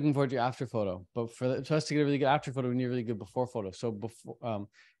really looking forward to your after photo. But for us to get a really good after photo, we need a really good before photo. So before,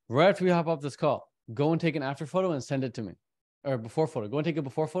 right after we hop off this call, go and take an after photo and send it to me. Or before photo. Go and take a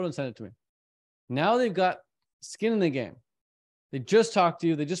before photo and send it to me. Now they've got skin in the game. They just talked to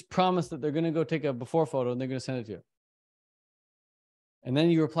you. They just promised that they're going to go take a before photo and they're going to send it to you. And then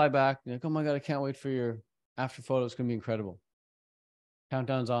you reply back. You're like, oh my God, I can't wait for your after photo. It's going to be incredible.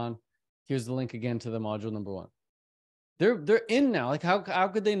 Countdown's on. Here's the link again to the module number 1. They're in now. Like how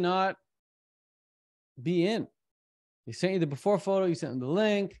could they not be in? They sent you the before photo. You sent them the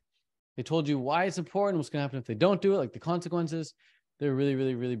link. They told you why it's important, what's going to happen if they don't do it, like the consequences. They're really,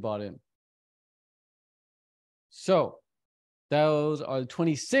 really, really bought in. So those are the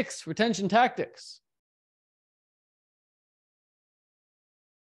 26 retention tactics.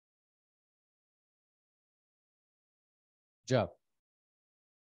 Good job.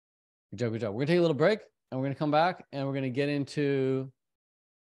 Good job. Good job. We're going to take a little break and we're going to come back and we're going to get into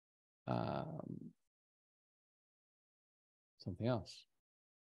something else.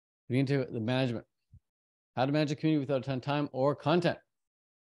 We get into the management. How to manage a community without a ton of time or content.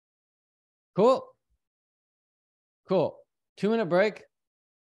 Cool. Cool. 2-minute break.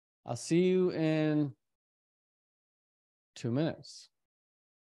 I'll see you in 2 minutes.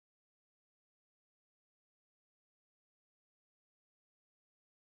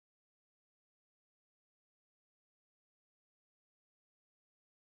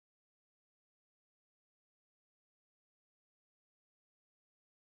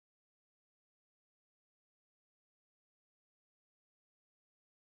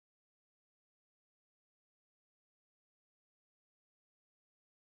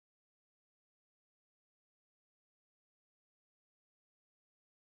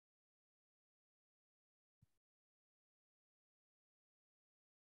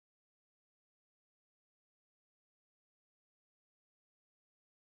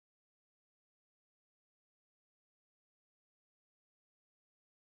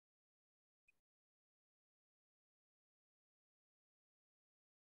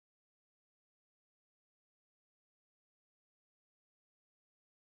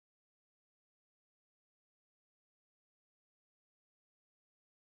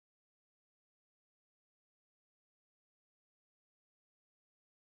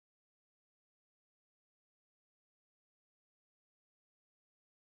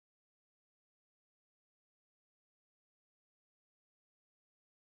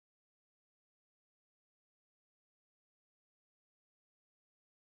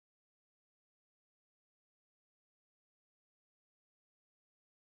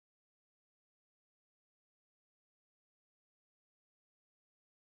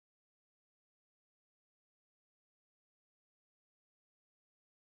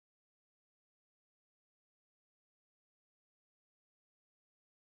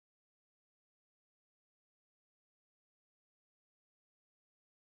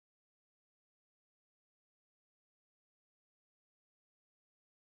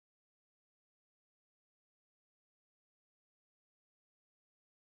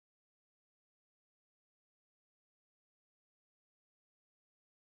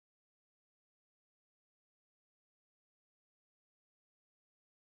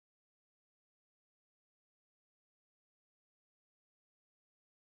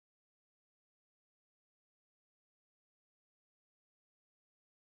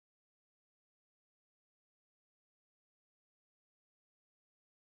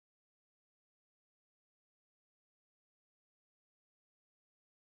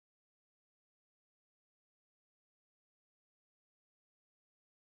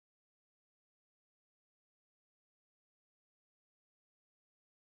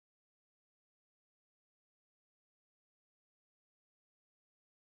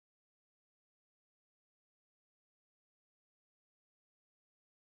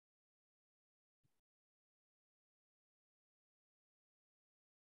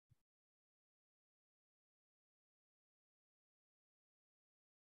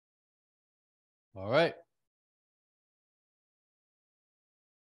 All right.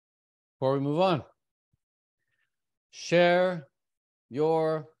 Before we move on, share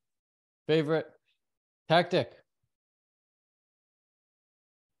your favorite tactic.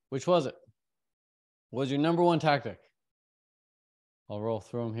 Which was it? What was your number one tactic? I'll roll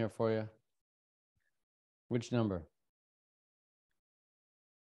through them here for you. Which number?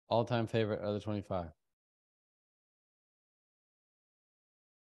 All-time favorite of the 25.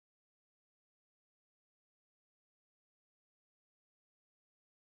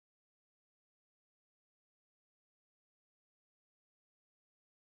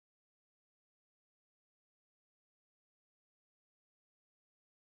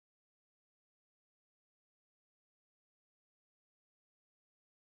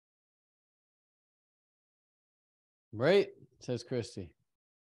 Right, says Christy.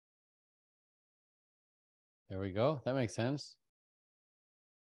 There we go. That makes sense.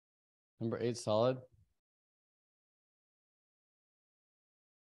 Number 8, solid.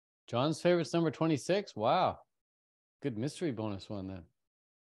 John's favorite's number 26. Wow. Good mystery bonus one then.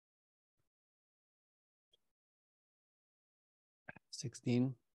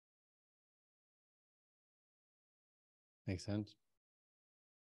 16. Makes sense.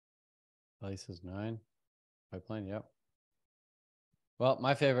 Ellie says 9. Pipeline, yep. Well,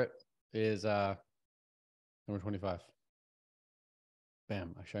 my favorite is number 25.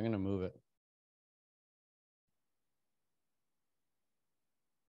 Bam. Actually, I'm going to move it.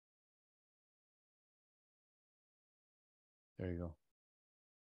 There you go.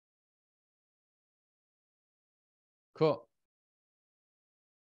 Cool.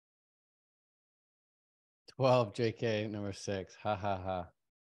 12, JK, number 6. Ha ha ha.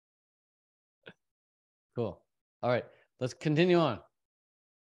 Cool. All right. Let's continue on.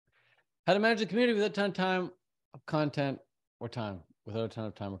 How to manage the community without a ton of time of content or time. Without a ton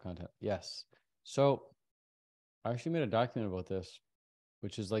of time or content. Yes. So I actually made a document about this,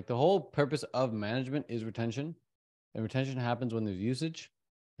 which is like the whole purpose of management is retention. And retention happens when there's usage,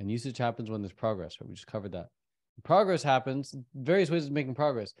 and usage happens when there's progress. Right? We just covered that. Progress happens various ways of making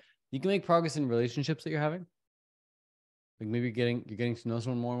progress. You can make progress in relationships that you're having. Like maybe you're getting to know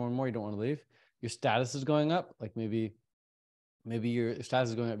someone more and more and more. You don't want to leave. Your status is going up. Like maybe your status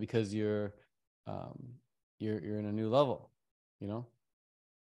is going up because you're in a new level. You know,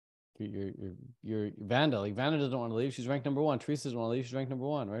 you're Vanda. Like Vanda doesn't want to leave. She's ranked number 1. Teresa doesn't want to leave. She's ranked number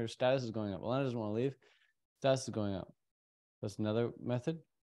 1. Right? Her status is going up. Alana doesn't want to leave. Status is going up. That's another method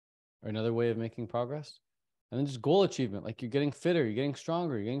or another way of making progress. And then just goal achievement. Like you're getting fitter, you're getting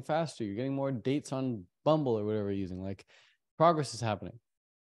stronger, you're getting faster, you're getting more dates on Bumble or whatever you're using. Like progress is happening.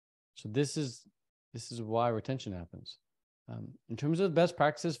 So this is why retention happens. In terms of best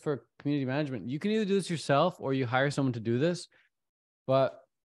practices for community management, you can either do this yourself or you hire someone to do this. But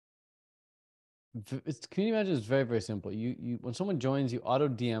community management is very, very simple. You when someone joins, you auto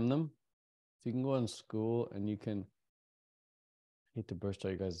DM them. So you can go in school and you can. I hate to burst out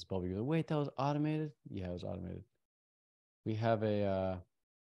your guys' bubble. You go, wait, that was automated? Yeah, it was automated. We have I'll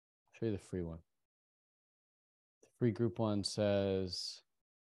show you the free one. The free group one says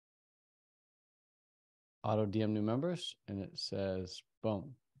auto DM new members, and it says,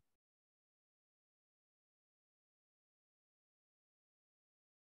 boom.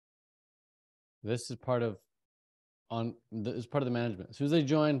 This is part of the management. As soon as they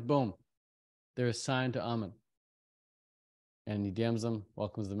join, boom, they're assigned to Amin. And he DMs them,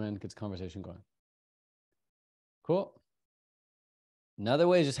 welcomes them in, gets conversation going. Cool. Another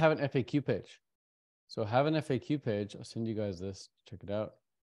way is just have an FAQ page. So have an FAQ page. I'll send you guys this. Check it out.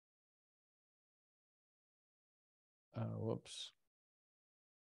 Whoops.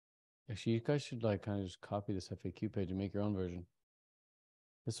 Actually, you guys should like kind of just copy this FAQ page and make your own version.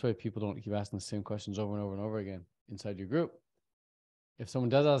 This way people don't keep asking the same questions over and over and over again inside your group. If someone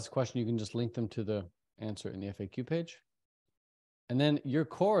does ask a question, you can just link them to the answer in the FAQ page. And then your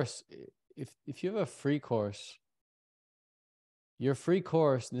course, if you have a free course, your free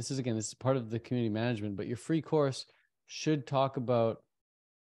course, this is part of the community management, but your free course should talk about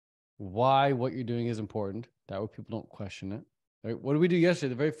why what you're doing is important. That way people don't question it. Right? What did we do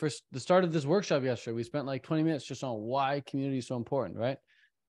yesterday? The start of this workshop yesterday, we spent like 20 minutes just on why community is so important, right?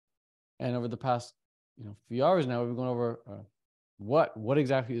 And over the past, few hours now, we've been going over what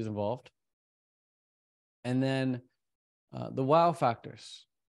exactly is involved. And then the wow factors,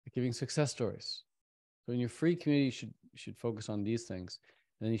 like giving success stories. So in your free community, you should focus on these things.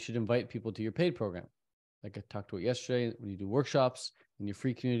 And then you should invite people to your paid program. Like I talked about yesterday, when you do workshops in your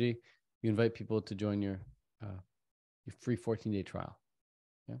free community, you invite people to join your free 14-day trial.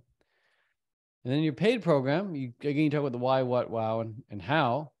 Yeah. And then your paid program, you talk about the why, what, wow, and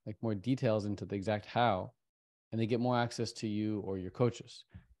how, like more details into the exact how, and they get more access to you or your coaches.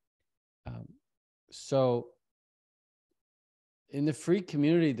 So in the free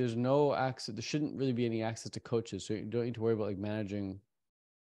community, there's no access. There shouldn't really be any access to coaches. So you don't need to worry about like managing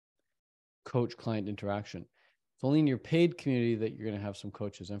coach client interaction. It's only in your paid community that you're going to have some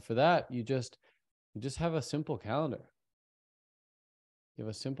coaches. And for that, you just have a simple calendar. You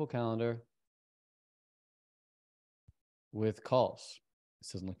have a simple calendar with calls.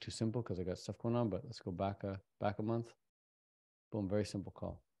 This doesn't look too simple because I got stuff going on, but let's go back a month. Boom, very simple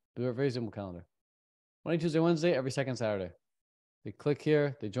call. Very simple calendar. Monday, Tuesday, Wednesday, every second Saturday. They click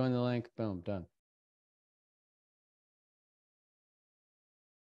here, they join the link, boom, done.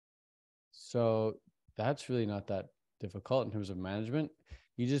 So that's really not that difficult in terms of management.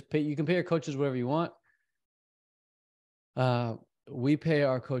 You can pay your coaches whatever you want. We pay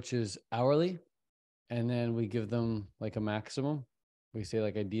our coaches hourly, and then we give them like a maximum. We say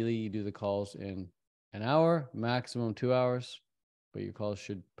like ideally you do the calls in an hour, maximum 2 hours, but your calls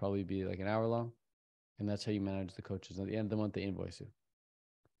should probably be like an hour long. And that's how you manage the coaches. At the end of the month, they invoice you.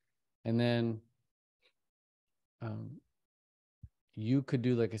 And then you could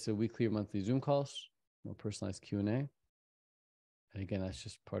do, like I said, weekly or monthly Zoom calls, more personalized Q&A. And again, that's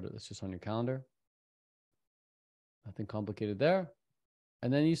just on your calendar. Nothing complicated there.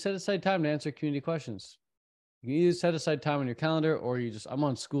 And then you set aside time to answer community questions. You can either set aside time on your calendar, or I'm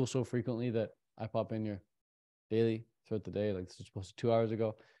on school so frequently that I pop in your daily throughout the day. Like this was supposed to 2 hours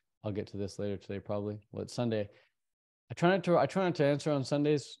ago. I'll get to this later today, probably. Well, it's Sunday. I try not to answer on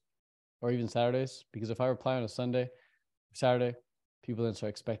Sundays or even Saturdays, because if I reply on a Saturday, people then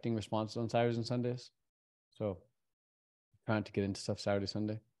start expecting responses on Saturdays and Sundays. So trying to get into stuff Saturday,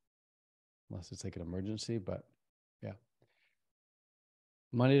 Sunday, unless it's like an emergency. But yeah,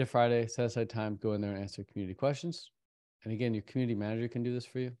 Monday to Friday, set aside time, go in there and answer community questions. And again, your community manager can do this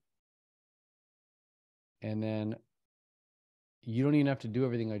for you. And then you don't even have to do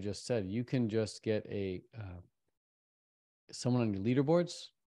everything I just said. You can just get someone on your leaderboards.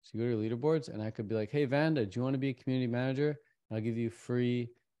 So you go to your leaderboards, and I could be like, hey, Vanda, do you want to be a community manager? And I'll give you free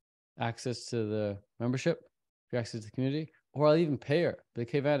access to the membership, free access to the community. Or I'll even pay her. Be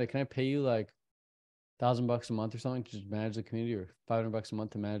like, hey, Vanda, can I pay you like $1,000 a month or something to just manage the community, or $500 a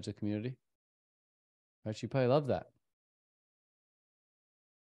month to manage the community? Right? She probably love that.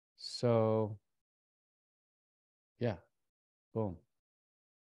 So yeah, boom.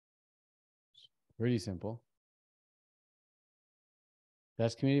 Pretty simple.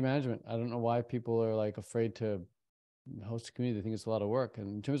 That's community management. I don't know why people are like afraid to host a community. They think it's a lot of work. And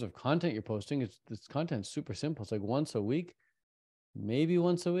in terms of content you're posting, this content's super simple. It's like once a week, maybe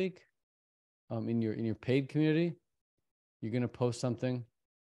once a week. In your paid community, you're gonna post something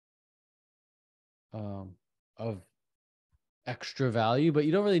of extra value, but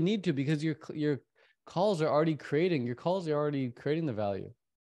you don't really need to, because your calls are already creating the value.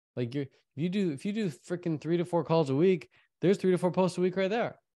 Like if you do freaking 3 to 4 calls a week, there's 3 to 4 posts a week right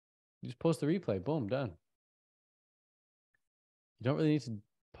there. You just post the replay, boom, done. You don't really need to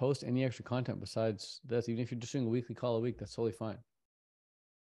post any extra content besides this. Even if you're just doing a weekly call a week, that's totally fine.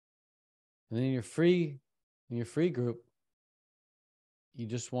 And then in your free group, you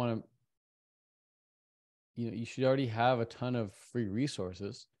just want to, you should already have a ton of free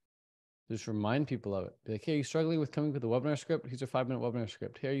resources. Just remind people of it. Be like, hey, are you struggling with coming up with a webinar script? Here's a 5-minute webinar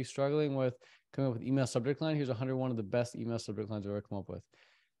script. Hey, are you struggling with coming up with email subject line? Here's 101 of the best email subject lines I've ever come up with.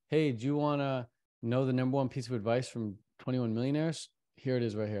 Hey, do you want to know the number one piece of advice from 21 millionaires? Here it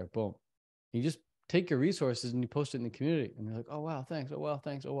is right here. Boom. You just take your resources and you post it in the community. And they're like, oh, wow, thanks. Oh, wow,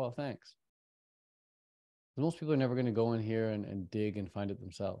 thanks. Oh, wow, thanks. Most people are never going to go in here and dig and find it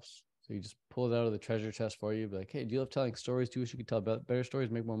themselves. So you just pull it out of the treasure chest for you. Be like, hey, do you love telling stories? Do you wish you could tell better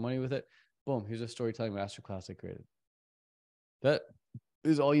stories, make more money with it? Boom, here's a storytelling masterclass I created. That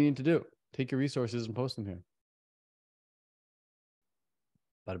is all you need to do. Take your resources and post them here.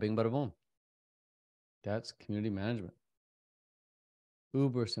 Bada bing, bada boom. That's community management.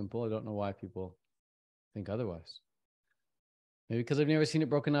 Uber simple. I don't know why people think otherwise. Maybe because I've never seen it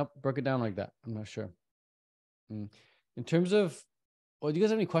broke it down like that. I'm not sure. In terms of, do you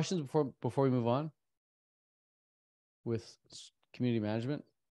guys have any questions before we move on with community management?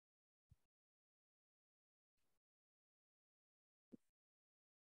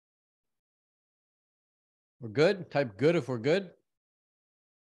 We're good. Type good if we're good.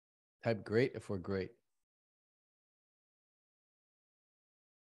 Type great if we're great.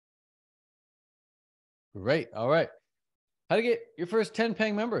 Great. All right. How to get your first 10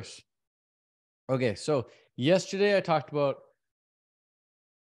 paying members. Okay. So yesterday I talked about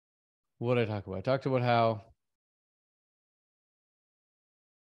what did I talk about? I talked about how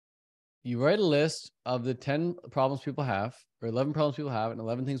you write a list of the 10 problems people have, or 11 problems people have, and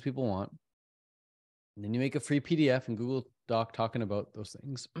 11 things people want. And then you make a free PDF and Google Doc talking about those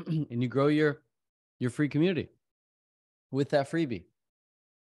things, and you grow your free community with that freebie.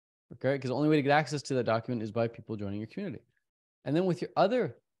 Okay, because the only way to get access to that document is by people joining your community. And then with your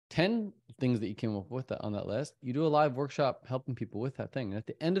other 10 things that you came up with on that list, you do a live workshop helping people with that thing. And at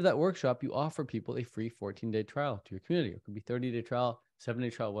the end of that workshop, you offer people a free 14-day trial to your community. It could be 30-day trial, 7-day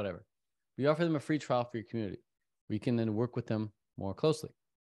trial, whatever. We offer them a free trial for your community. We can then work with them more closely.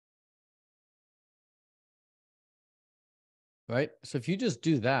 Right? So if you just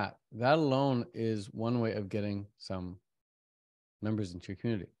do that, that alone is one way of getting some members into your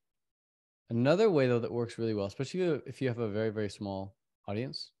community. Another way, though, that works really well, especially if you have a very, very small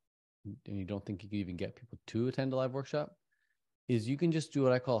audience and you don't think you can even get people to attend a live workshop, is you can just do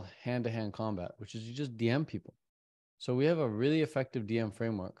what I call hand-to-hand combat, which is you just DM people. So we have a really effective DM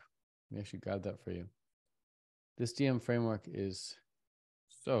framework. Let me actually grab that for you. This DM framework is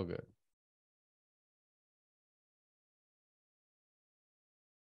so good.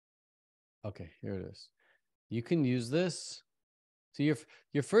 Okay, here it is. You can use this. So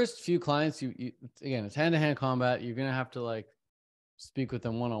your first few clients, you again, it's hand-to-hand combat. You're gonna have to like speak with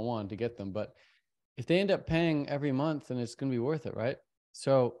them one-on-one to get them. But if they end up paying every month, then it's gonna be worth it, right?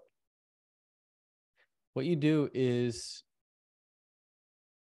 So what you do is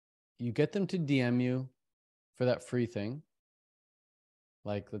you get them to DM you for that free thing.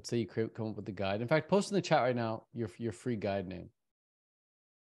 Like, let's say you come up with the guide. In fact, post in the chat right now your free guide name.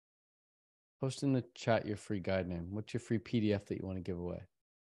 Post in the chat your free guide name. What's your free PDF that you want to give away?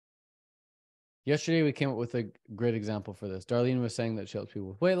 Yesterday, we came up with a great example for this. Darlene was saying that she helps people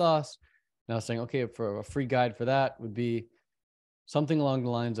with weight loss. And I was saying, okay, for a free guide for that would be something along the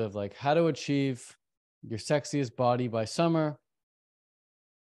lines of like how to achieve your sexiest body by summer.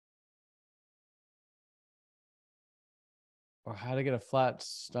 Or how to get a flat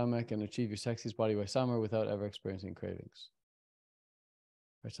stomach and achieve your sexiest body by summer without ever experiencing cravings.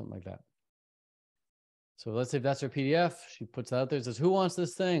 Or something like that. So let's say if that's her PDF, she puts that out there and says, who wants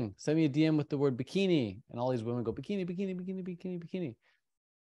this thing? Send me a DM with the word bikini. And all these women go, bikini, bikini, bikini, bikini,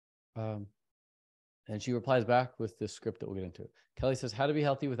 bikini. And she replies back with this script that we'll get into. Kelly says, how to be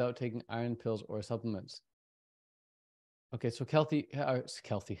healthy without taking iron pills or supplements. Okay, so Kelly,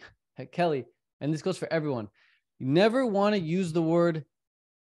 and this goes for everyone. You never want to use the word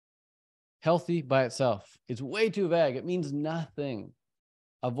healthy by itself. It's way too vague. It means nothing.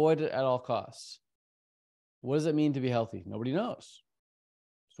 Avoid it at all costs. What does it mean to be healthy? Nobody knows.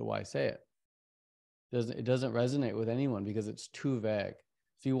 So why say it? It doesn't resonate with anyone because it's too vague.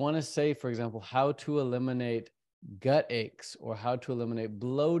 So you want to say, for example, how to eliminate gut aches or how to eliminate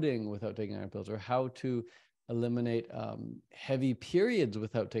bloating without taking iron pills or how to eliminate heavy periods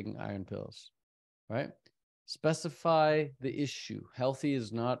without taking iron pills, right? Specify the issue. Healthy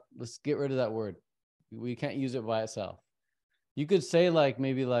is not, let's get rid of that word. We can't use it by itself. You could say like,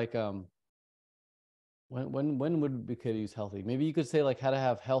 maybe like, when would we could use healthy? Maybe you could say like how to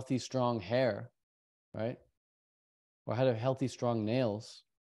have healthy, strong hair, right? Or how to have healthy, strong nails.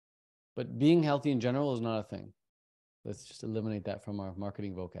 But being healthy in general is not a thing. Let's just eliminate that from our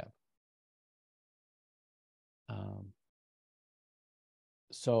marketing vocab.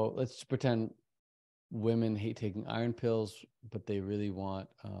 So let's just pretend women hate taking iron pills, but they really want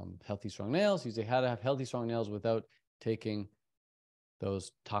healthy, strong nails. You say how to have healthy, strong nails without taking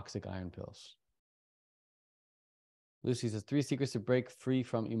those toxic iron pills. Lucy says 3 secrets to break free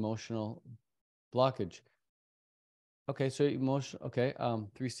from emotional blockage. Okay, so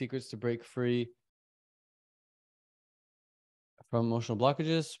 3 secrets to break free from emotional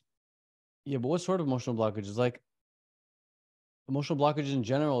blockages. Yeah, but what sort of emotional blockages? Like emotional blockages in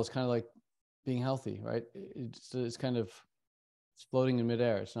general is kind of like being healthy, right? It's kind of it's floating in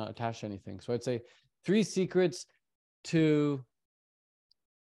midair. It's not attached to anything. So I'd say 3 secrets to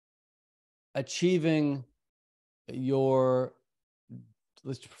achieving your,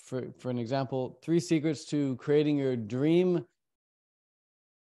 let's for an example, 3 secrets to creating your dream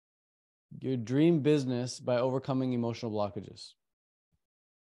business by overcoming emotional blockages,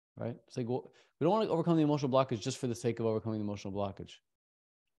 right? It's like, well, we don't want to overcome the emotional blockage just for the sake of overcoming the emotional blockage.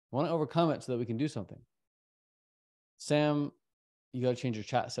 We want to overcome it so that we can do something. Sam, you got to change your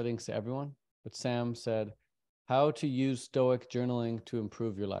chat settings to everyone. But Sam said, how to use Stoic journaling to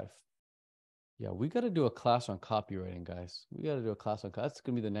improve your life. Yeah, we got to do a class on copywriting, guys. We got to do a class on, that's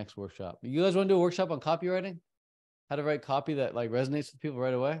going to be the next workshop. You guys want to do a workshop on copywriting? How to write copy that like resonates with people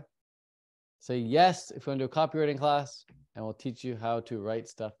right away? Say yes if you want to do a copywriting class, and we'll teach you how to write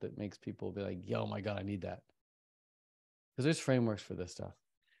stuff that makes people be like, yo, my God, I need that. Because there's frameworks for this stuff.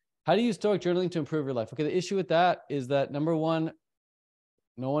 How do you use Stoic journaling to improve your life? Okay, the issue with that is that number one,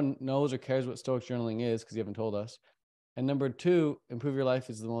 no one knows or cares what Stoic journaling is because you haven't told us. And number two, improve your life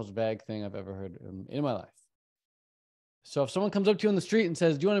is the most vague thing I've ever heard in my life. So if someone comes up to you on the street and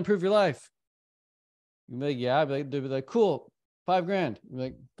says, do you want to improve your life? You'd be like, yeah. They'd be like, cool, $5,000. You'd be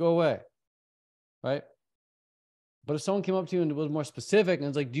like, go away. Right? But if someone came up to you and was more specific and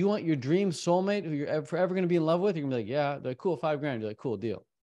it's like, do you want your dream soulmate who you're forever going to be in love with? You're going to be like, yeah. They're like, cool, $5,000. You're like, cool, deal.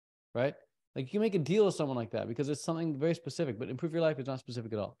 Right? Like you can make a deal with someone like that because it's something very specific, but improve your life is not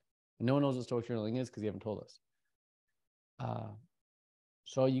specific at all. And no one knows what Stoic journaling is because you haven't told us.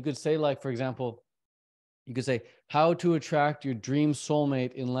 So you could say, like, for example, you could say how to attract your dream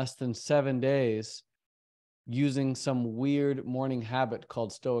soulmate in less than 7 days using some weird morning habit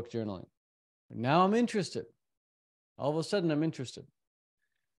called Stoic journaling. Now I'm interested. All of a sudden, I'm interested.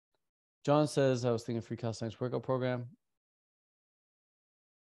 John says, I was thinking free calisthenics workout program.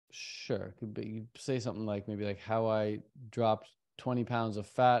 Sure. You say something like maybe like how I dropped 20 pounds of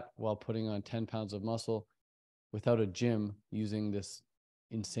fat while putting on 10 pounds of muscle without a gym using this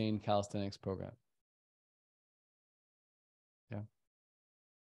insane calisthenics program. Yeah.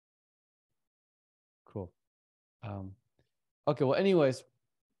 Cool. Okay. Well, anyways,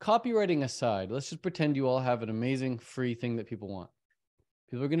 copywriting aside, let's just pretend you all have an amazing free thing that people want.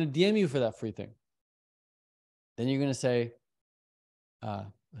 People are going to DM you for that free thing. Then you're going to say,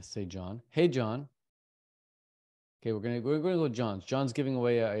 let's say John. Hey, John. Okay, we're going to go with John's. John's giving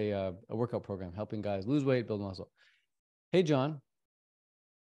away a workout program, helping guys lose weight, build muscle. Hey, John.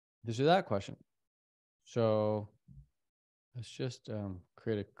 This or that question. So let's just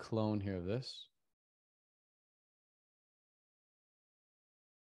create a clone here of this.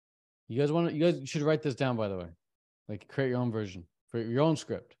 You guys should write this down, by the way. Like create your own version for your own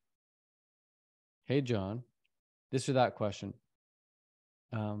script. Hey, John. This or that question.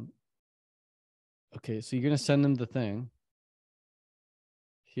 Okay, so you're going to send them the thing.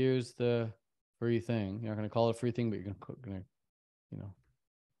 Here's the free thing. You're not going to call it a free thing, but you're going to, you know,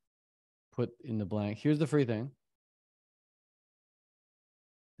 put in the blank. Here's the free thing.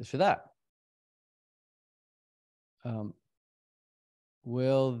 This or that.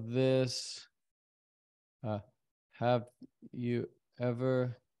 Will this, have you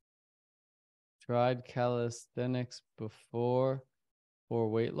ever tried calisthenics before for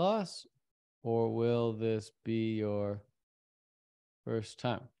weight loss? Or will this be your first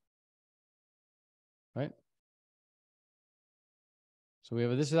time? Right? So we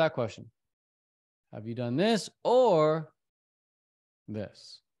have a this or that question. Have you done this or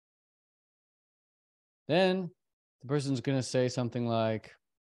this? Then the person's going to say something like,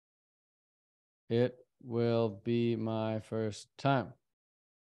 it will be my first time.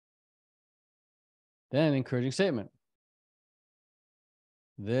 Then encouraging statement.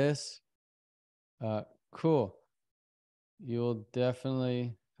 This, cool. You'll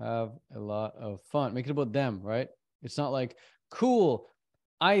definitely have a lot of fun. Make it about them, right? It's not like, cool,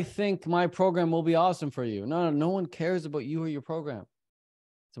 I think my program will be awesome for you. No one cares about you or your program.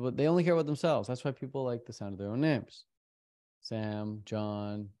 So they only care about themselves. That's why people like the sound of their own names. Sam,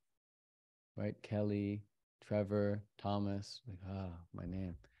 John, right? Kelly, Trevor, Thomas. Like, my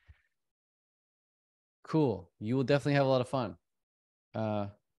name. Cool. You will definitely have a lot of fun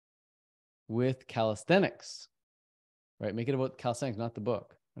with calisthenics, right? Make it about calisthenics, not the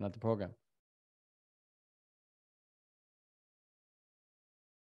book or not the program.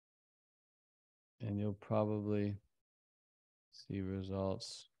 And you'll probably see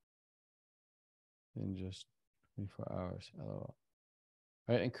results in just 24 hours. LOL.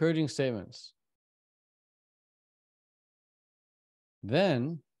 Right? Encouraging statements.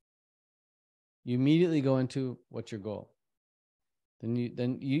 Then you immediately go into what's your goal.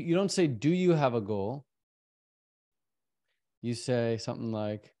 Then you don't say, do you have a goal? You say something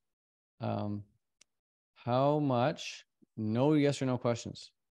like, how much? No yes or no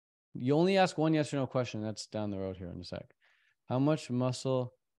questions. You only ask one yes or no question. That's down the road here in a sec. How much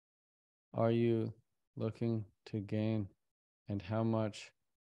muscle are you looking to gain? And how much,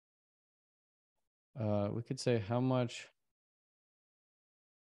 we could say, how much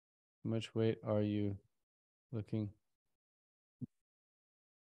weight are you looking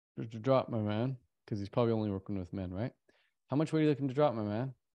to drop, my man? Because he's probably only working with men, right? How much weight are you looking to drop, my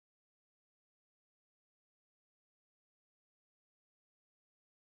man?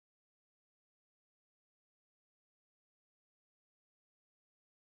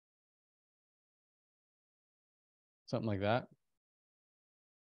 Something like that.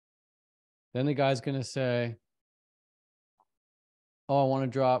 Then the guy's going to say, oh, I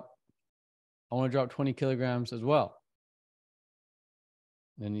want to drop 20 kilograms as well.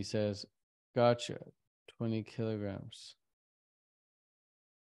 Then he says, gotcha, 20 kilograms.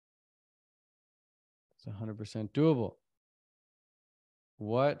 It's 100% doable.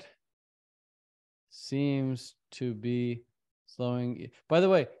 What seems to be slowing? By the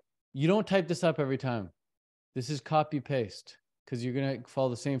way, you don't type this up every time. This is copy paste because you're going to follow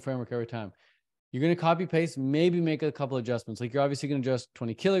the same framework every time. You're going to copy paste, maybe make a couple adjustments. Like you're obviously going to adjust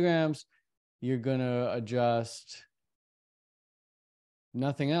 20 kilograms. You're going to adjust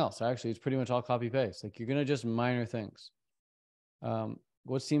nothing else. Actually, it's pretty much all copy paste. Like you're going to adjust minor things.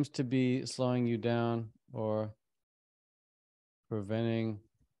 What seems to be slowing you down or preventing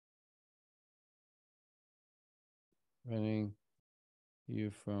you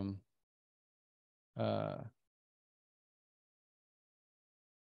from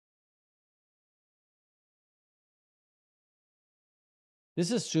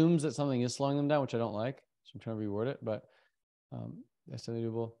this assumes that something is slowing them down, which I don't like. So I'm trying to reword it, but that's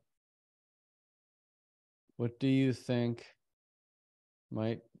doable. What do you think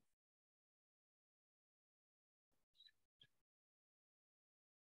might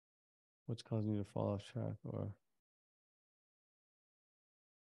what's causing you to fall off track or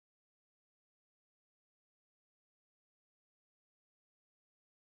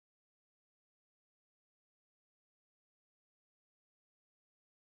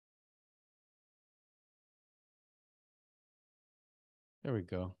there we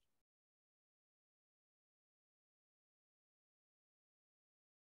go.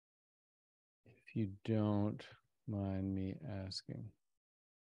 If you don't mind me asking.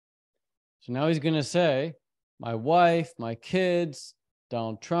 So now he's going to say, my wife, my kids,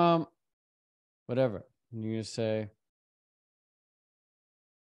 Donald Trump, whatever. And you're going to say,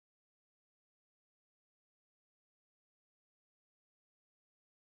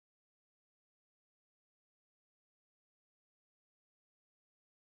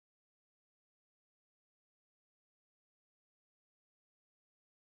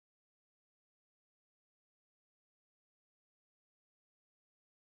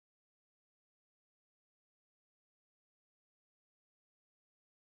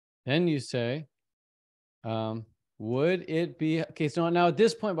 then you say, would it be okay? So now at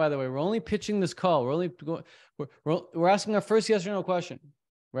this point, by the way, we're only pitching this call. We're only going, we're asking our first yes or no question,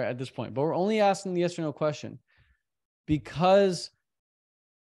 right? At this point, but we're only asking the yes or no question because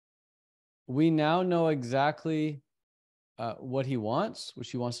we now know exactly what he wants,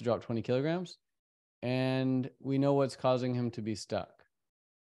 which he wants to drop 20 kilograms, and we know what's causing him to be stuck.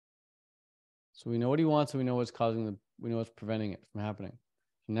 So we know what he wants, and we know what's we know what's preventing it from happening.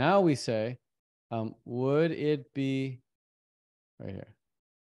 Now we say, would it be right here?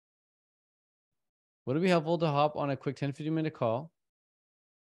 Would it be helpful to hop on a quick 10-15 minute call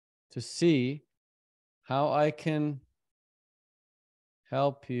to see how I can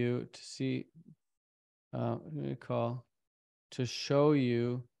help you to see call to show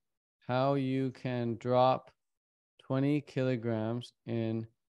you how you can drop 20 kilograms in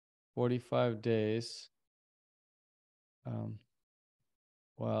 45 days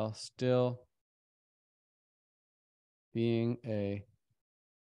while still being and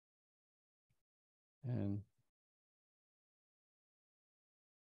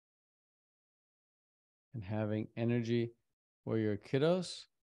having energy for your kiddos.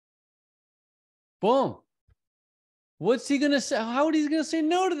 Boom. What's he going to say? How is he going to say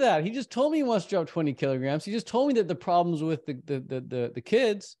no to that? He just told me he wants to drop 20 kilograms. He just told me that the problems with the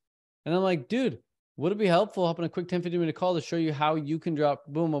kids. And I'm like, dude, would it be helpful hopping a quick 10-15 minute call to show you how you can drop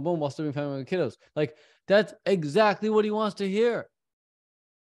boom, boom, boom while still being family with the kiddos? Like, that's exactly what he wants to hear.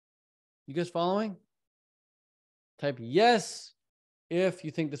 You guys following? Type yes if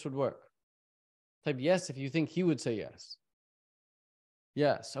you think this would work. Type yes if you think he would say yes.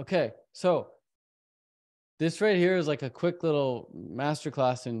 Yes. Okay. So this right here is like a quick little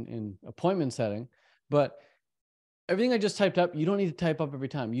masterclass in appointment setting, but everything I just typed up, you don't need to type up every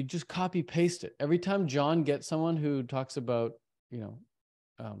time. You just copy paste it. Every time John gets someone who talks about,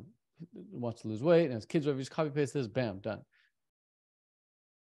 wants to lose weight and has kids, whatever, just copy paste this, bam, done.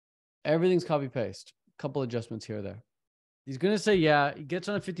 Everything's copy paste. A couple adjustments here or there. He's going to say, yeah, he gets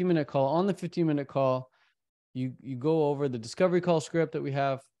on a 15-minute call. On the 15-minute call, you go over the discovery call script that we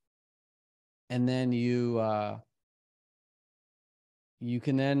have. And then you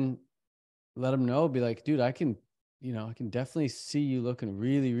can then let him know, be like, dude, I can definitely see you looking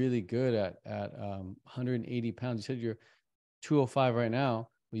really, really good at 180 pounds. You said you're 205 right now.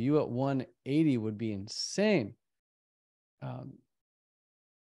 Well, you at 180 would be insane.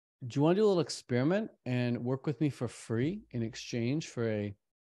 do you want to do a little experiment and work with me for free in exchange for a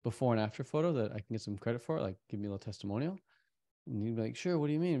before and after photo that I can get some credit for? Like, give me a little testimonial. And you'd be like, sure, what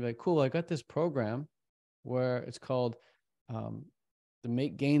do you mean? You'd be like, cool, I got this program where it's called the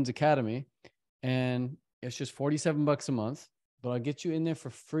Make Gains Academy. And it's just $47 a month, but I'll get you in there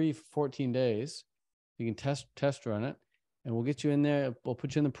for free for 14 days. You can test run it, and we'll get you in there. We'll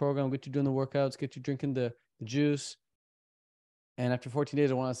put you in the program, we'll get you doing the workouts, get you drinking the juice. And after 14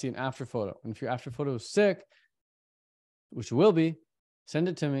 days, I want to see an after photo. And if your after photo is sick, which it will be, send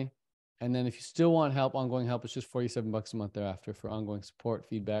it to me. And then if you still want help, ongoing help, it's just $47 a month thereafter for ongoing support,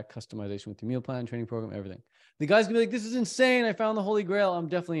 feedback, customization with your meal plan, training program, everything. The guy's gonna be like, this is insane. I found the Holy Grail. I'm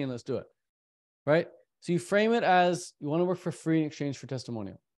definitely in. Let's do it. Right? So you frame it as you want to work for free in exchange for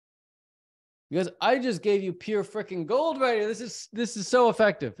testimonial. Because I just gave you pure freaking gold right here. This is so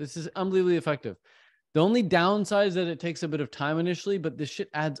effective. This is unbelievably effective. The only downside is that it takes a bit of time initially, but this shit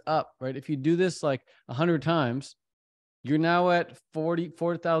adds up, right? If you do this like 100 times, you're now at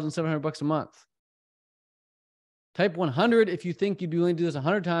 $4,700 a month. Type 100 if you think you'd be willing to do this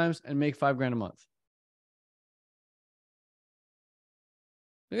 100 times and make $5,000 a month.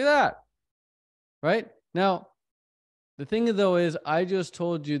 Look at that. Right? Now, the thing though is I just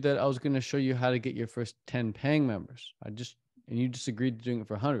told you that I was going to show you how to get your first 10 paying members. And you just agreed to doing it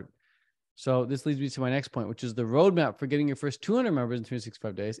for 100. So this leads me to my next point, which is the roadmap for getting your first 200 members in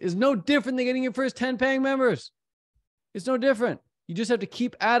 365 days is no different than getting your first 10 paying members. It's no different. You just have to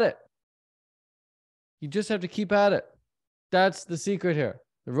keep at it. You just have to keep at it. That's the secret here.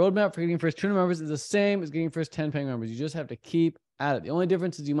 The roadmap for getting your first 200 members is the same as getting your first 10 paying members. You just have to keep at it. The only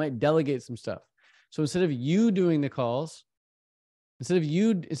difference is you might delegate some stuff. So instead of you doing the calls, instead of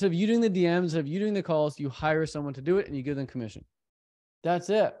you doing the DMs, instead of you doing the calls, you hire someone to do it and you give them commission. That's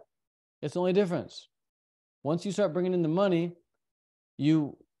it. It's the only difference. Once you start bringing in the money,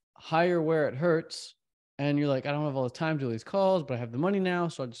 you hire where it hurts. And you're like, I don't have all the time to do these calls, but I have the money now.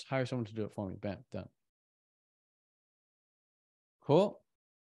 So I'll just hire someone to do it for me. Bam, done. Cool.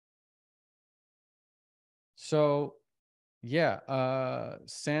 So yeah,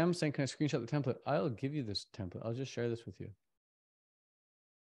 Sam saying, can I screenshot the template? I'll give you this template. I'll just share this with you.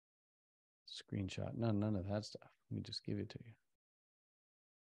 Screenshot. None of that stuff. Let me just give it to you.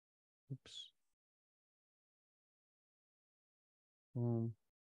 Oops. Boom.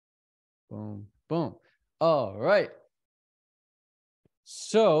 Boom. Boom. All right.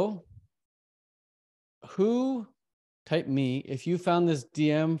 So who type me if you found this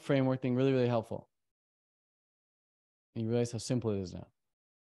DM framework thing really, really helpful? And you realize how simple it is now.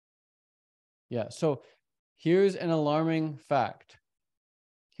 Yeah. So here's an alarming fact.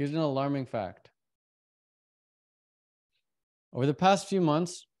 Here's an alarming fact. Over the past few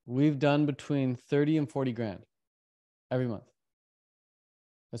months, we've done between 30 and 40 grand every month.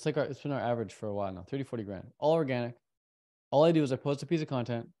 It's like it's been our average for a while now, 30, 40 grand, all organic. All I do is I post a piece of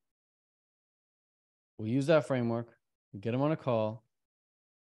content. We use that framework. We get them on a call.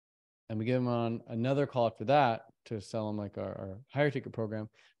 And we get them on another call after that to sell them like our higher ticket program.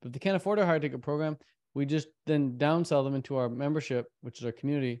 But if they can't afford our higher ticket program, we just then downsell them into our membership, which is our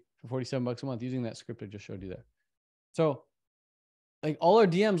community, for $47 a month using that script I just showed you there. So like all our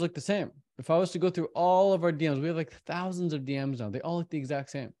DMs look the same. If I was to go through all of our DMs, we have like thousands of DMs now. They all look the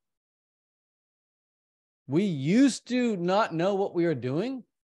exact same. We used to not know what we were doing.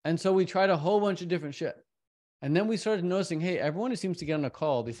 And so we tried a whole bunch of different shit. And then we started noticing, hey, everyone who seems to get on a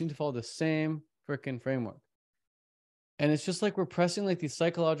call, they seem to follow the same freaking framework. And it's just like we're pressing like these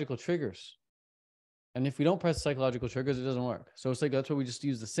psychological triggers. And if we don't press psychological triggers, it doesn't work. So it's like, that's why we just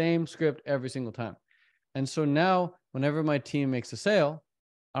use the same script every single time. And so now whenever my team makes a sale,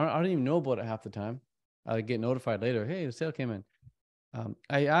 I don't even know about it half the time. I get notified later, hey, the sale came in.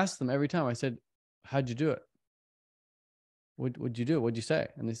 I asked them every time, I said, how'd you do it? What'd you do? What'd you say?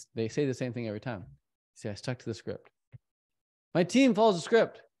 And they say the same thing every time. See, I stuck to the script. My team follows the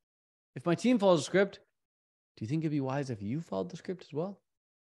script. If my team follows the script, do you think it'd be wise if you followed the script as well?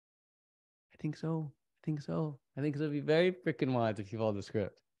 I think so. I think so. I think it'd be very freaking wise if you followed the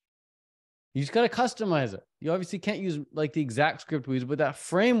script. You just got to customize it. You obviously can't use like the exact script we use, but that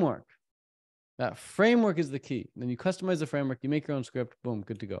framework is the key. Then you customize the framework, you make your own script, boom,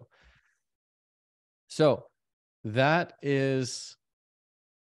 good to go. So that is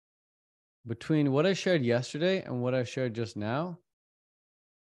between what I shared yesterday and what I shared just now.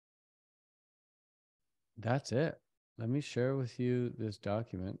 That's it. Let me share with you this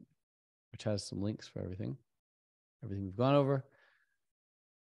document, which has some links for everything we've gone over.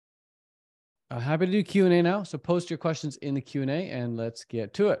 I'm happy to do Q&A now. So post your questions in the Q&A and let's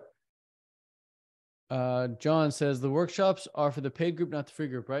get to it. John says the workshops are for the paid group, not the free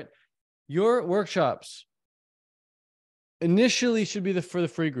group, right? Your workshops initially should be for the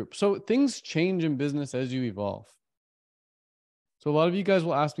free group. So things change in business as you evolve. So a lot of you guys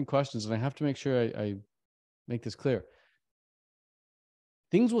will ask me questions, and I have to make sure I make this clear.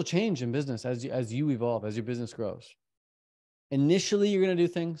 Things will change in business as you evolve, as your business grows. Initially, you're going to do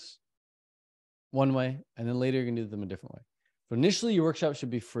things one way, and then later you're going to do them a different way. But initially, your workshop should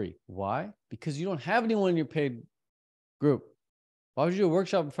be free. Why? Because you don't have anyone in your paid group. Why would you do a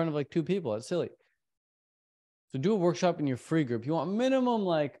workshop in front of like 2 people? That's silly. So do a workshop in your free group. You want minimum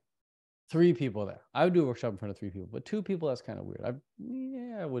like 3 people there. I would do a workshop in front of 3 people, but 2 people, that's kind of weird.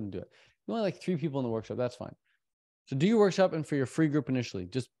 I wouldn't do it. You want like 3 people in the workshop, that's fine. So do your workshop and for your free group initially.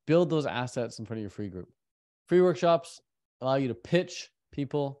 Just build those assets in front of your free group. Free workshops allow you to pitch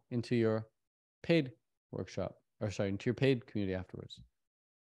people into your paid workshop, or sorry, into your paid community afterwards.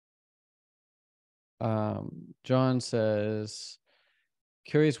 John says,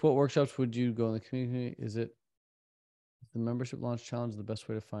 curious, what workshops would you go in the community? Is it the membership launch challenge the best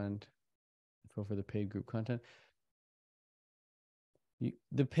way to find info for the paid group content?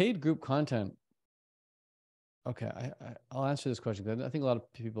 The paid group content. Okay, I'll answer this question because I think a lot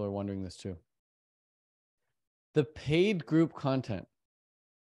of people are wondering this too. The paid group content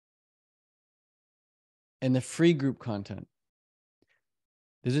and the free group content,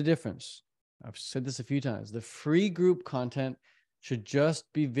 there's a difference. I've said this a few times. The free group content should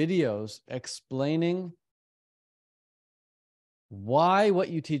just be videos explaining why what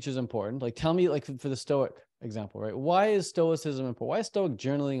you teach is important. Like tell me, like for the Stoic example, right? Why is Stoicism important? Why is Stoic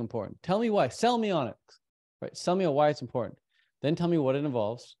journaling important? Tell me why. Sell me on it, right? Sell me on why it's important. Then tell me what it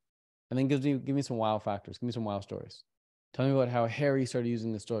involves, and then give me some wow factors. Give me some wow stories. Tell me about how Harry started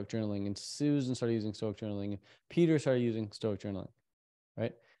using the Stoic journaling, and Susan started using Stoic journaling, and Peter started using Stoic journaling,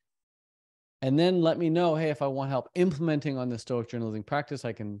 right? And then let me know, hey, if I want help implementing on the Stoic journaling practice,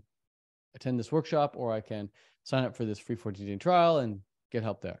 I can attend this workshop, or I can sign up for this free 14-day trial and get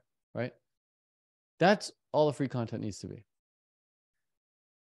help there, right? That's all the free content needs to be.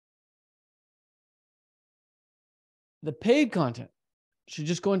 The paid content should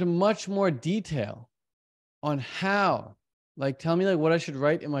just go into much more detail on how, like, tell me like what I should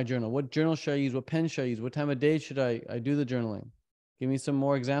write in my journal. What journal should I use? What pen should I use? What time of day should I do the journaling? Give me some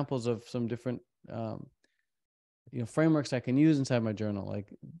more examples of some different, frameworks I can use inside my journal,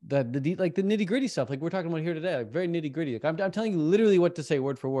 like that, the nitty gritty stuff, like we're talking about here today, like very nitty gritty. Like I'm telling you literally what to say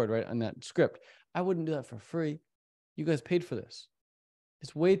word for word, right, on that script. I wouldn't do that for free. You guys paid for this.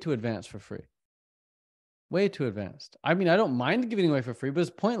 It's way too advanced for free. Way too advanced. I mean, I don't mind giving away for free, but it's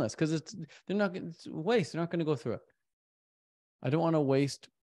pointless because it's waste. They're not going to go through it. I don't want to waste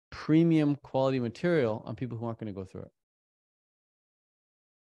premium quality material on people who aren't going to go through it.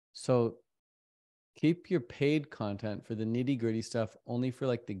 So keep your paid content for the nitty gritty stuff only for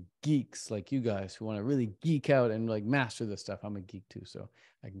like the geeks like you guys who want to really geek out and like master this stuff. I'm a geek too, so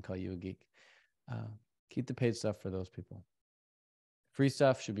I can call you a geek. Keep the paid stuff for those people. Free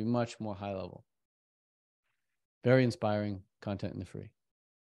stuff should be much more high level. Very inspiring content in the free.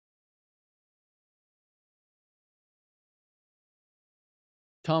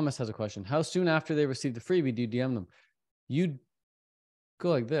 Thomas has a question. How soon after they receive the freebie do you DM them? You go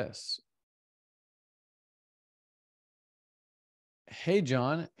like this. Hey,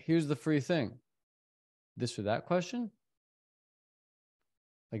 John, here's the free thing. This or that question?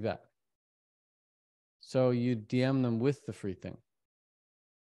 Like that. So you DM them with the free thing.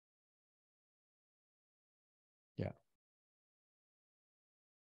 Yeah.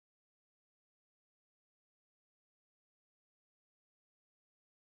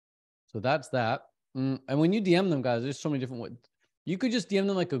 So that's that. And when you DM them, guys, there's so many different ways. You could just DM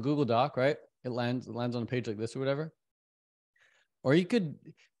them like a Google Doc, right? It lands on a page like this or whatever. Or you could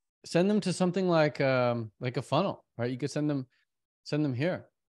send them to something like a funnel, right? You could send them here.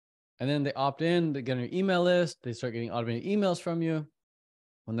 And then they opt in, they get on your email list, they start getting automated emails from you.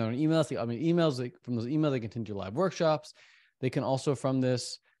 When they're on emails, they automated emails, from those emails, they can attend your live workshops. They can also from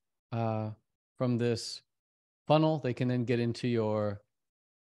this funnel, they can then get into your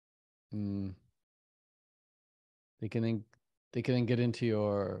they can then get into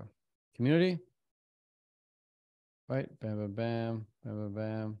your community, right? Bam, bam, bam, bam, bam,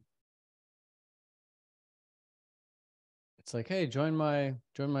 bam. It's like, hey, join my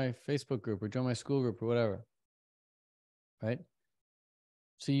Facebook group or join my school group or whatever, right?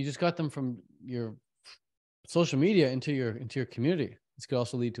 So you just got them from your social media into your community. This could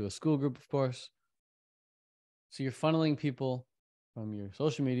also lead to a school group, of course. So you're funneling people from your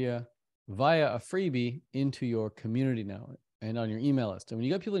social media via a freebie into your community now. and on your email list. And when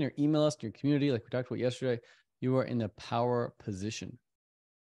you got people in your email list, your community, like we talked about yesterday, you are in a power position.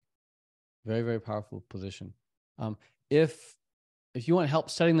 Very, very powerful position. If you want help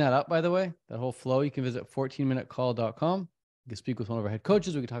setting that up, by the way, that whole flow, you can visit 14minutecall.com. You can speak with one of our head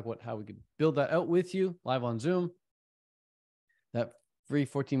coaches. We can talk about how we can build that out with you live on Zoom. That free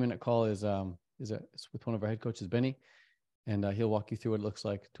 14-minute call is with one of our head coaches, Benny, and he'll walk you through what it looks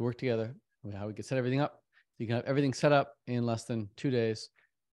like to work together, how we can set everything up. So you can have everything set up in less than 2 days,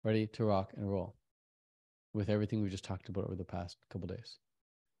 ready to rock and roll with everything we just talked about over the past couple of days.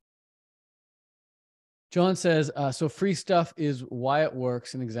 John says, so free stuff is why it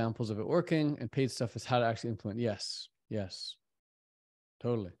works and examples of it working, and paid stuff is how to actually implement. Yes,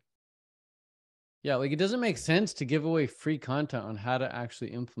 totally. Yeah, like it doesn't make sense to give away free content on how to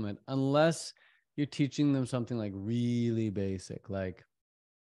actually implement unless you're teaching them something like really basic, like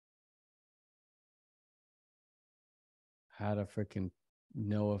how to freaking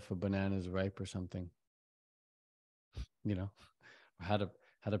know if a banana is ripe or something, or how to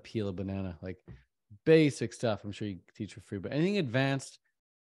peel a banana, like basic stuff. I'm sure you can teach for free, but anything advanced,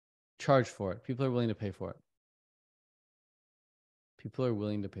 charge for it. People are willing to pay for it.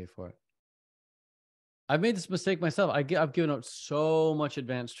 I've made this mistake myself. I've given out so much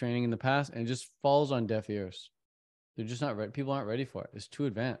advanced training in the past, and it just falls on deaf ears. They're just not ready. People aren't ready for it. It's too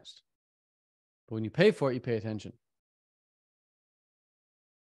advanced. But when you pay for it, you pay attention.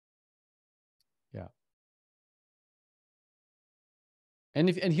 Yeah. And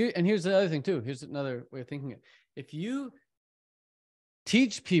here's the other thing too. Here's another way of thinking it. If you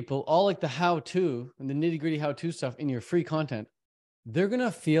teach people all like the how-to and the nitty-gritty how-to stuff in your free content, they're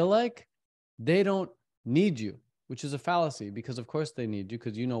gonna feel like they don't need you, which is a fallacy, because of course they need you,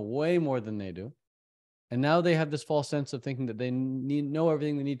 because you know way more than they do. And now they have this false sense of thinking that they know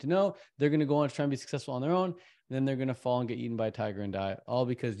everything they need to know. They're going to go on to try and be successful on their own. And then they're going to fall and get eaten by a tiger and die, all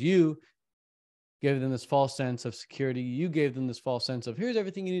because you gave them this false sense of security. You gave them this false sense of here's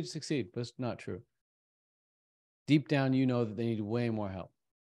everything you need to succeed, but it's not true. Deep down, you know that they need way more help.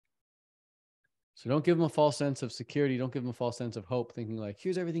 So don't give them a false sense of security. Don't give them a false sense of hope, thinking like,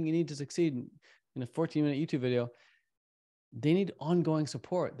 here's everything you need to succeed in a 14-minute YouTube video. They need ongoing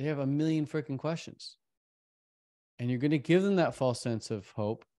support. They have a million freaking questions. And you're going to give them that false sense of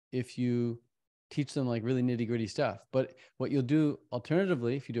hope if you teach them like really nitty-gritty stuff. But what you'll do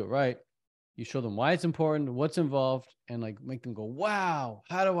alternatively, if you do it right, you show them why it's important, what's involved, and like make them go, wow,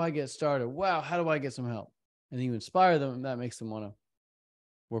 how do I get started? Wow, how do I get some help? And then you inspire them, and that makes them want to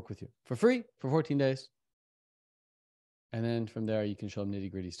work with you for free for 14 days. And then from there, you can show them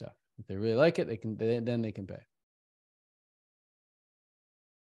nitty-gritty stuff. If they really like it, then they can pay.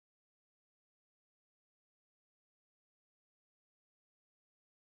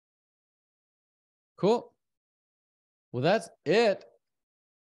 Cool. Well, that's it.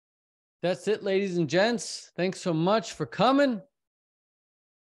 That's it, ladies and gents. Thanks so much for coming.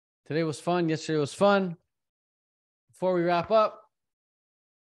 Today was fun. Yesterday was fun. Before we wrap up,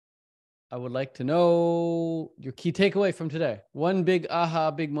 I would like to know your key takeaway from today. One big aha,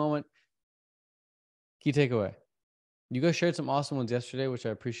 big moment. Key takeaway. You guys shared some awesome ones yesterday, which I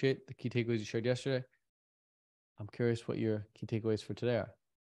appreciate. The key takeaways you shared yesterday. I'm curious what your key takeaways for today are.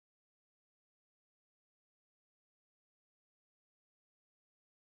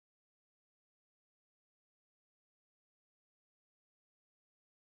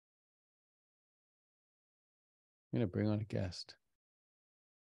 I'm going to bring on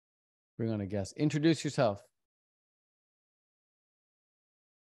a guest. Introduce yourself.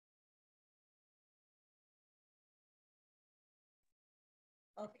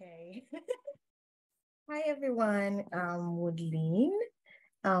 Okay. Hi everyone. Woodleen.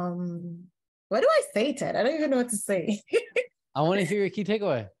 What do I say, Ted? I don't even know what to say. I want to hear your key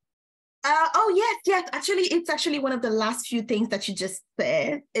takeaway. Yes. Actually, it's actually one of the last few things that you just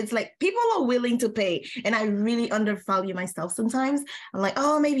said. It's like people are willing to pay, and I really undervalue myself sometimes. I'm like,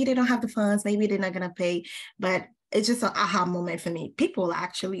 oh, maybe they don't have the funds, maybe they're not gonna pay, but it's just an aha moment for me. People are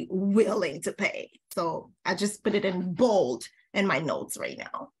actually willing to pay, so I just put it in bold in my notes right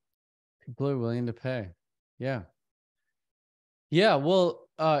now. People are willing to pay. Yeah. Well,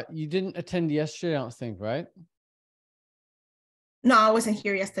 you didn't attend yesterday, I don't think, right? No, I wasn't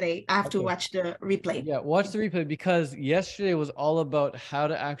here yesterday. I have to watch the replay. Yeah, watch the replay, because yesterday was all about how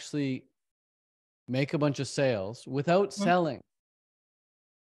to actually make a bunch of sales without selling.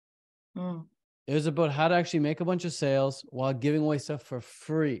 It was about how to actually make a bunch of sales while giving away stuff for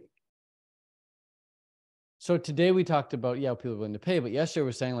free. So today we talked about, people are willing to pay, but yesterday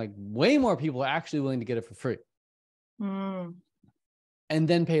we're saying like way more people are actually willing to get it for free. And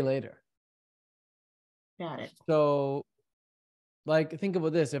then pay later. Got it. So like, think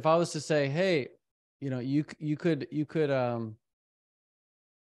about this. If I was to say, hey, you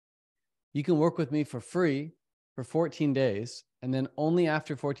can work with me for free for 14 days. And then only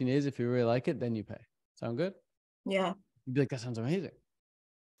after 14 days, if you really like it, then you pay. Sound good? Yeah. You'd be like, that sounds amazing.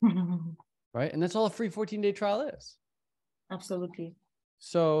 Right? And that's all a free 14-day trial is. Absolutely.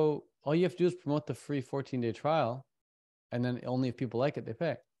 So all you have to do is promote the free 14-day trial. And then only if people like it, they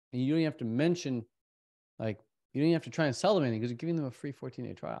pay. And you don't even have to mention, like, you don't even have to try and sell them anything because you're giving them a free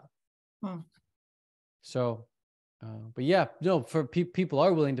 14-day trial. So, but yeah, no, for people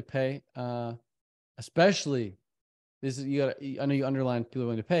are willing to pay, especially this is, I know you underline people are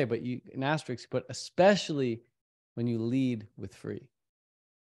willing to pay, but you, in asterisks, but especially when you lead with free.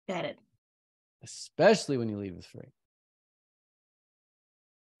 Got it. Especially when you lead with free.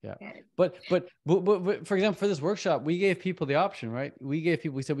 Yeah. But for example, for this workshop, we gave people the option, right? We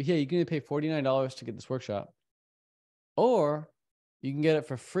said, well, yeah, you can pay $49 to get this workshop, or you can get it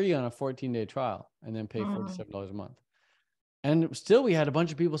for free on a 14-day trial and then pay $47 a month. And still we had a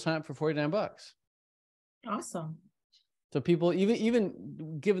bunch of people sign up for $49. Awesome. So people,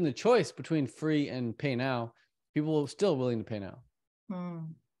 even given the choice between free and pay now, people are still willing to pay now.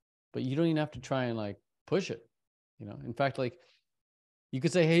 But you don't even have to try and like push it. In fact, like, you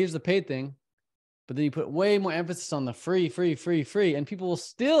could say, hey, here's the paid thing, but then you put way more emphasis on the free, and people will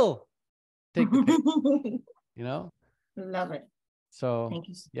still take the paid, Love it. So thank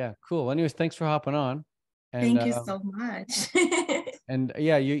you. Yeah, cool. Anyways, thanks for hopping on. And thank you so much. And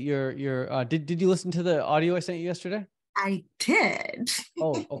yeah, did you listen to the audio I sent you yesterday? I did.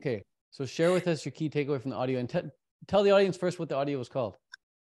 Oh, okay. So share with us your key takeaway from the audio, and tell the audience first what the audio was called.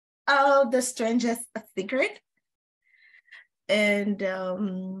 Oh, The Strangest Secret. And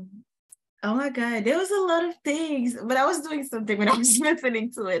oh my God, there was a lot of things, but I was doing something when I was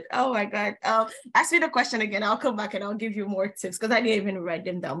listening to it. Oh my God. Ask me the question again. I'll come back and I'll give you more tips because I didn't even write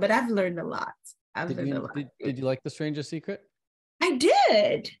them down, but I've learned a lot. Did you like The Strangest Secret? I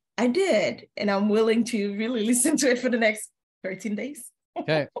did. And I'm willing to really listen to it for the next 13 days.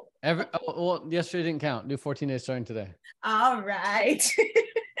 Okay. Well, yesterday didn't count. Do 14 days starting today. All right.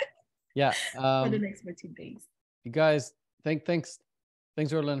 Yeah. For the next 14 days. You guys, thanks,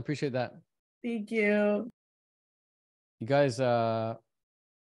 Orlin. Appreciate that. Thank you. You guys, go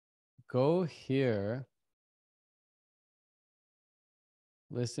here.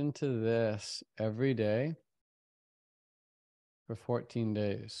 Listen to this every day for 14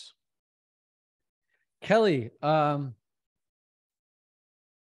 days. Kelly,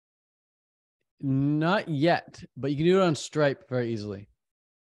 not yet, but you can do it on Stripe very easily.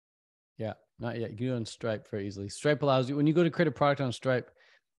 Yeah, not yet. You can do it on Stripe very easily. Stripe allows you, when you go to create a product on Stripe,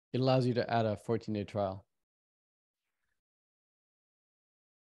 it allows you to add a 14-day trial.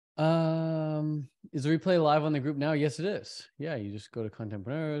 Is the replay live on the group now? Yes, it is. Yeah, you just go to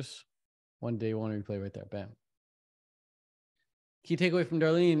Contentpreneurs. One day, one replay right there. Bam. Key takeaway from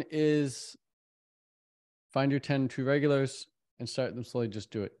Darlene is find your 10 true regulars and start them slowly. Just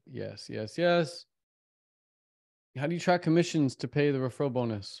do it. Yes. How do you track commissions to pay the referral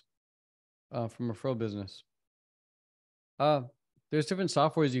bonus from referral business? There's different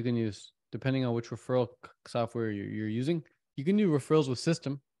softwares you can use depending on which referral software you're using. You can do referrals with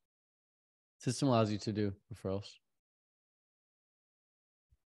System. System allows you to do referrals.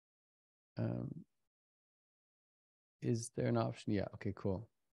 Is there an option? Yeah. Okay, cool.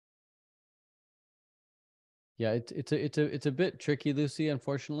 Yeah, it's a bit tricky, Lucy,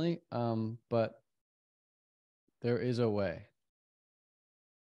 unfortunately. But there is a way.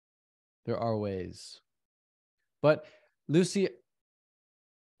 There are ways. But Lucy,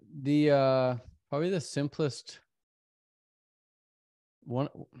 the probably the simplest one.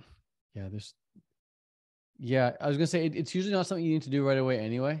 Yeah, I was gonna say it's usually not something you need to do right away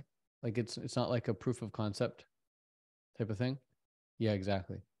anyway. Like it's not like a proof of concept type of thing. Yeah,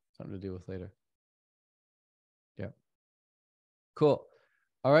 exactly. Something to deal with later. Yeah. Cool.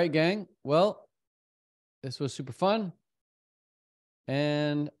 All right, gang. Well, this was super fun.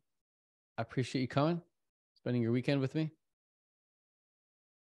 And I appreciate you coming, spending your weekend with me.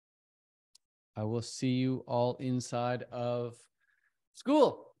 I will see you all inside of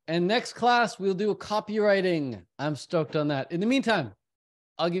school. And next class, we'll do a copywriting. I'm stoked on that. In the meantime,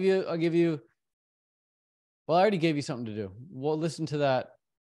 I'll give you, well, I already gave you something to do. Well, listen to that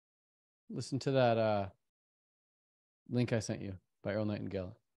link I sent you by Earl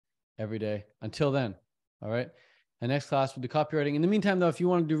Nightingale every day. Until then, all right? And next class, we'll do copywriting. In the meantime, though, if you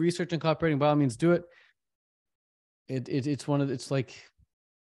want to do research on copywriting, by all means, do it. It's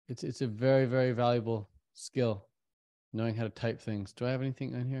a very, very valuable skill, knowing how to type things. Do I have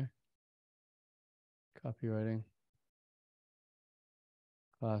anything on here? Copywriting.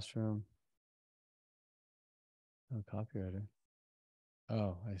 Classroom. Oh, copywriter.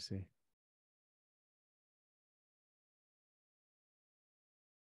 Oh, I see.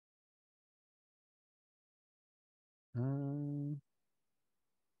 Yeah,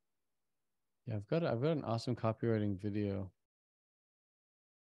 I've got an awesome copywriting video.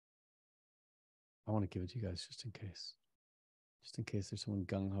 I want to give it to you guys just in case. Just in case there's someone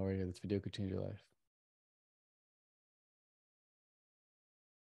gung ho here, this video could change your life.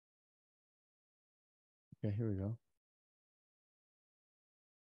 Okay, here we go.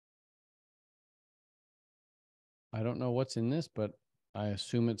 I don't know what's in this, but I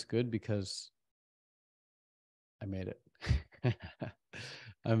assume it's good because I made it.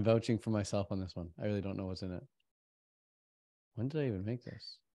 I'm vouching for myself on this one. I really don't know what's in it. When did I even make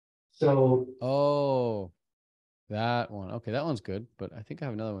this? So, oh, that one. Okay, that one's good, but I think I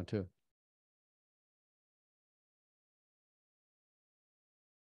have another one too.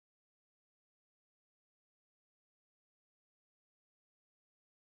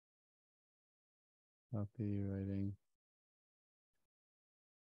 Copywriting.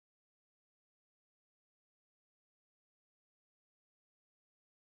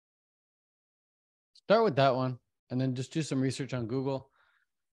 Start with that one and then just do some research on Google.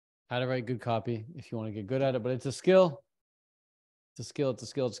 How to write good copy if you want to get good at it, but it's a skill. It's a skill. It's a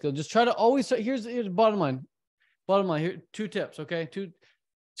skill. It's a skill. Just try to always. Here's bottom line. Bottom line here. 2 tips. Okay. Two.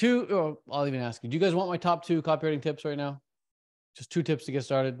 Oh, I'll even ask you. Do you guys want my top 2 copywriting tips right now? Just 2 tips to get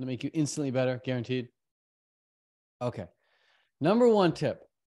started to make you instantly better, guaranteed. Okay. Number 1 tip.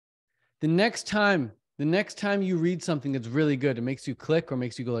 The next time you read something that's really good, it makes you click or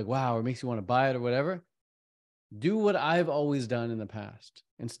makes you go like, wow, or makes you want to buy it or whatever. Do what I've always done in the past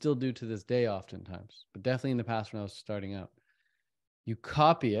and still do to this day oftentimes, but definitely in the past when I was starting out. You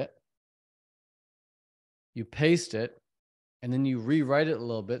copy it, you paste it, and then you rewrite it a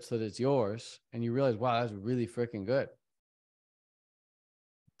little bit so that it's yours, and you realize, wow, that's really freaking good.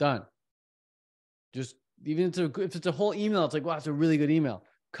 Done. Just even if it's a whole email, it's like, wow, it's a really good email.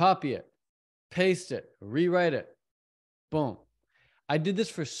 Copy it, paste it, rewrite it. Boom. I did this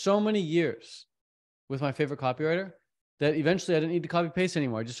for so many years with my favorite copywriter that eventually I didn't need to copy paste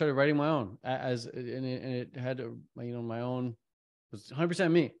anymore. I just started writing my own and it had my own, it was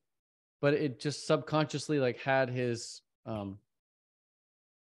 100% me, but it just subconsciously like had his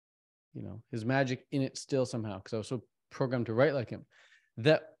his magic in it still somehow, because I was so programmed to write like him,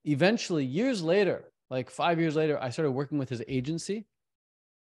 that eventually years later, like 5 years later, I started working with his agency,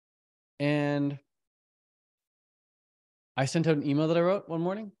 and I sent out an email that I wrote one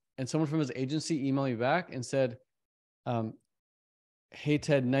morning, and someone from his agency emailed me back and said, hey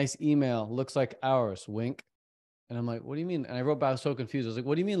Ted, nice email, looks like ours, wink. And I'm like, what do you mean? And I wrote back, I was so confused. I was like,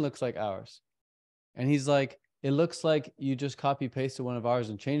 what do you mean looks like ours? And he's like, it looks like you just copy pasted one of ours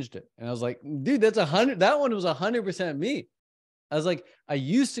and changed it. And I was like, dude, that's 100. That one was 100% me. I was like, I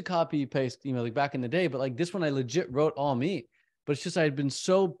used to copy paste, like back in the day, but like this one, I legit wrote all me. But it's just, I had been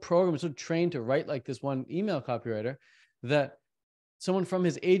so programmed, so trained to write like this one email copywriter that someone from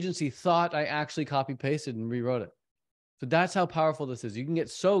his agency thought I actually copy pasted and rewrote it. So that's how powerful this is. You can get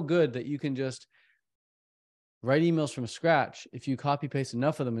so good that you can just write emails from scratch if you copy paste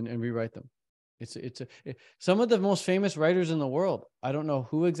enough of them and rewrite them. Some of the most famous writers in the world, I don't know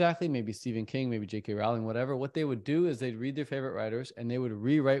who exactly, maybe Stephen King, maybe J.K. Rowling, whatever. What they would do is they'd read their favorite writers and they would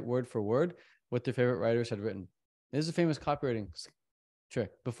rewrite word for word what their favorite writers had written. This is a famous copywriting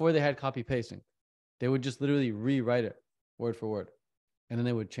trick. Before they had copy pasting, they would just literally rewrite it word for word, and then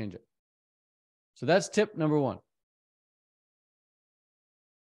they would change it. So that's tip number 1.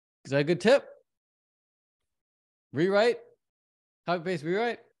 Is that a good tip? Rewrite, copy paste,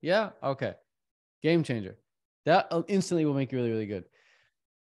 rewrite. Yeah. Okay. Game changer. That instantly will make you really, really good.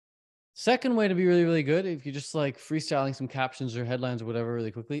 Second way to be really, really good, if you're just like freestyling some captions or headlines or whatever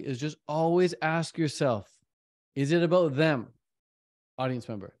really quickly, is just always ask yourself, is it about them, audience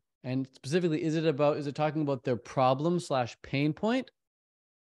member? And specifically, is it talking about their problem/pain point?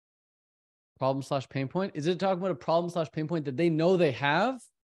 Problem/pain point? Is it talking about a problem/pain point that they know they have?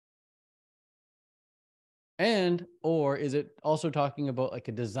 Or is it also talking about like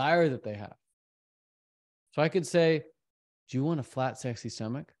a desire that they have? So I could say, do you want a flat, sexy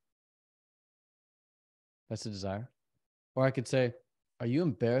stomach? That's a desire. Or I could say, are you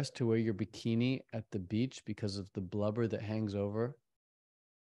embarrassed to wear your bikini at the beach because of the blubber that hangs over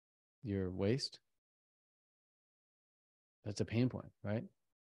your waist? That's a pain point, right?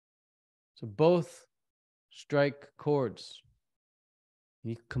 So both strike chords.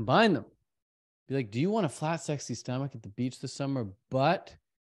 You combine them. Be like, do you want a flat, sexy stomach at the beach this summer, but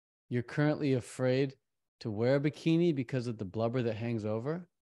you're currently afraid to wear a bikini because of the blubber that hangs over?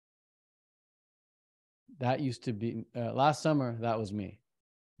 That used to be last summer. That was me.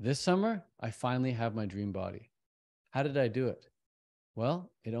 This summer, I finally have my dream body. How did I do it?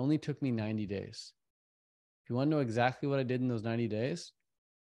 Well, it only took me 90 days. If you want to know exactly what I did in those 90 days,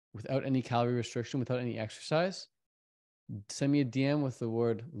 without any calorie restriction, without any exercise, send me a DM with the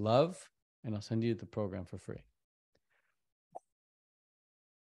word love, and I'll send you the program for free.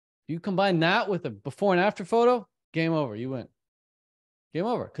 You combine that with a before and after photo, game over. You win. Game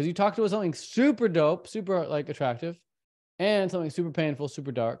over. Because you talked about something super dope, super like attractive, and something super painful,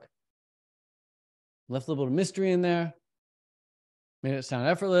 super dark. Left a little bit of mystery in there. Made it sound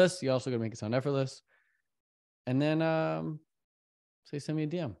effortless. You also got to make it sound effortless. And then say, send me a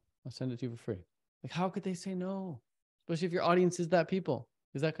DM. I'll send it to you for free. Like, how could they say no? Especially if your audience is that people,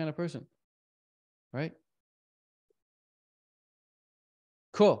 is that kind of person. Right?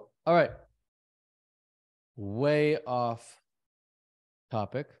 Cool. All right. Way off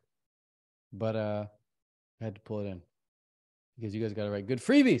topic, but I had to pull it in because you guys got to write good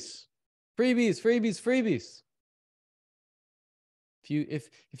freebies. Freebies.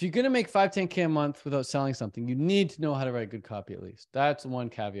 If you're gonna make 5-10K a month without selling something, you need to know how to write good copy at least. That's one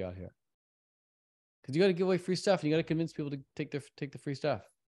caveat here. Because you got to give away free stuff and you got to convince people to take the free stuff.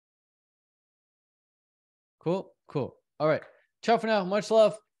 Cool. All right. Ciao for now. Much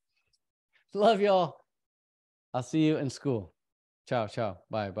love. Love y'all. I'll see you in school. Ciao.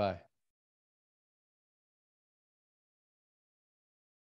 Bye.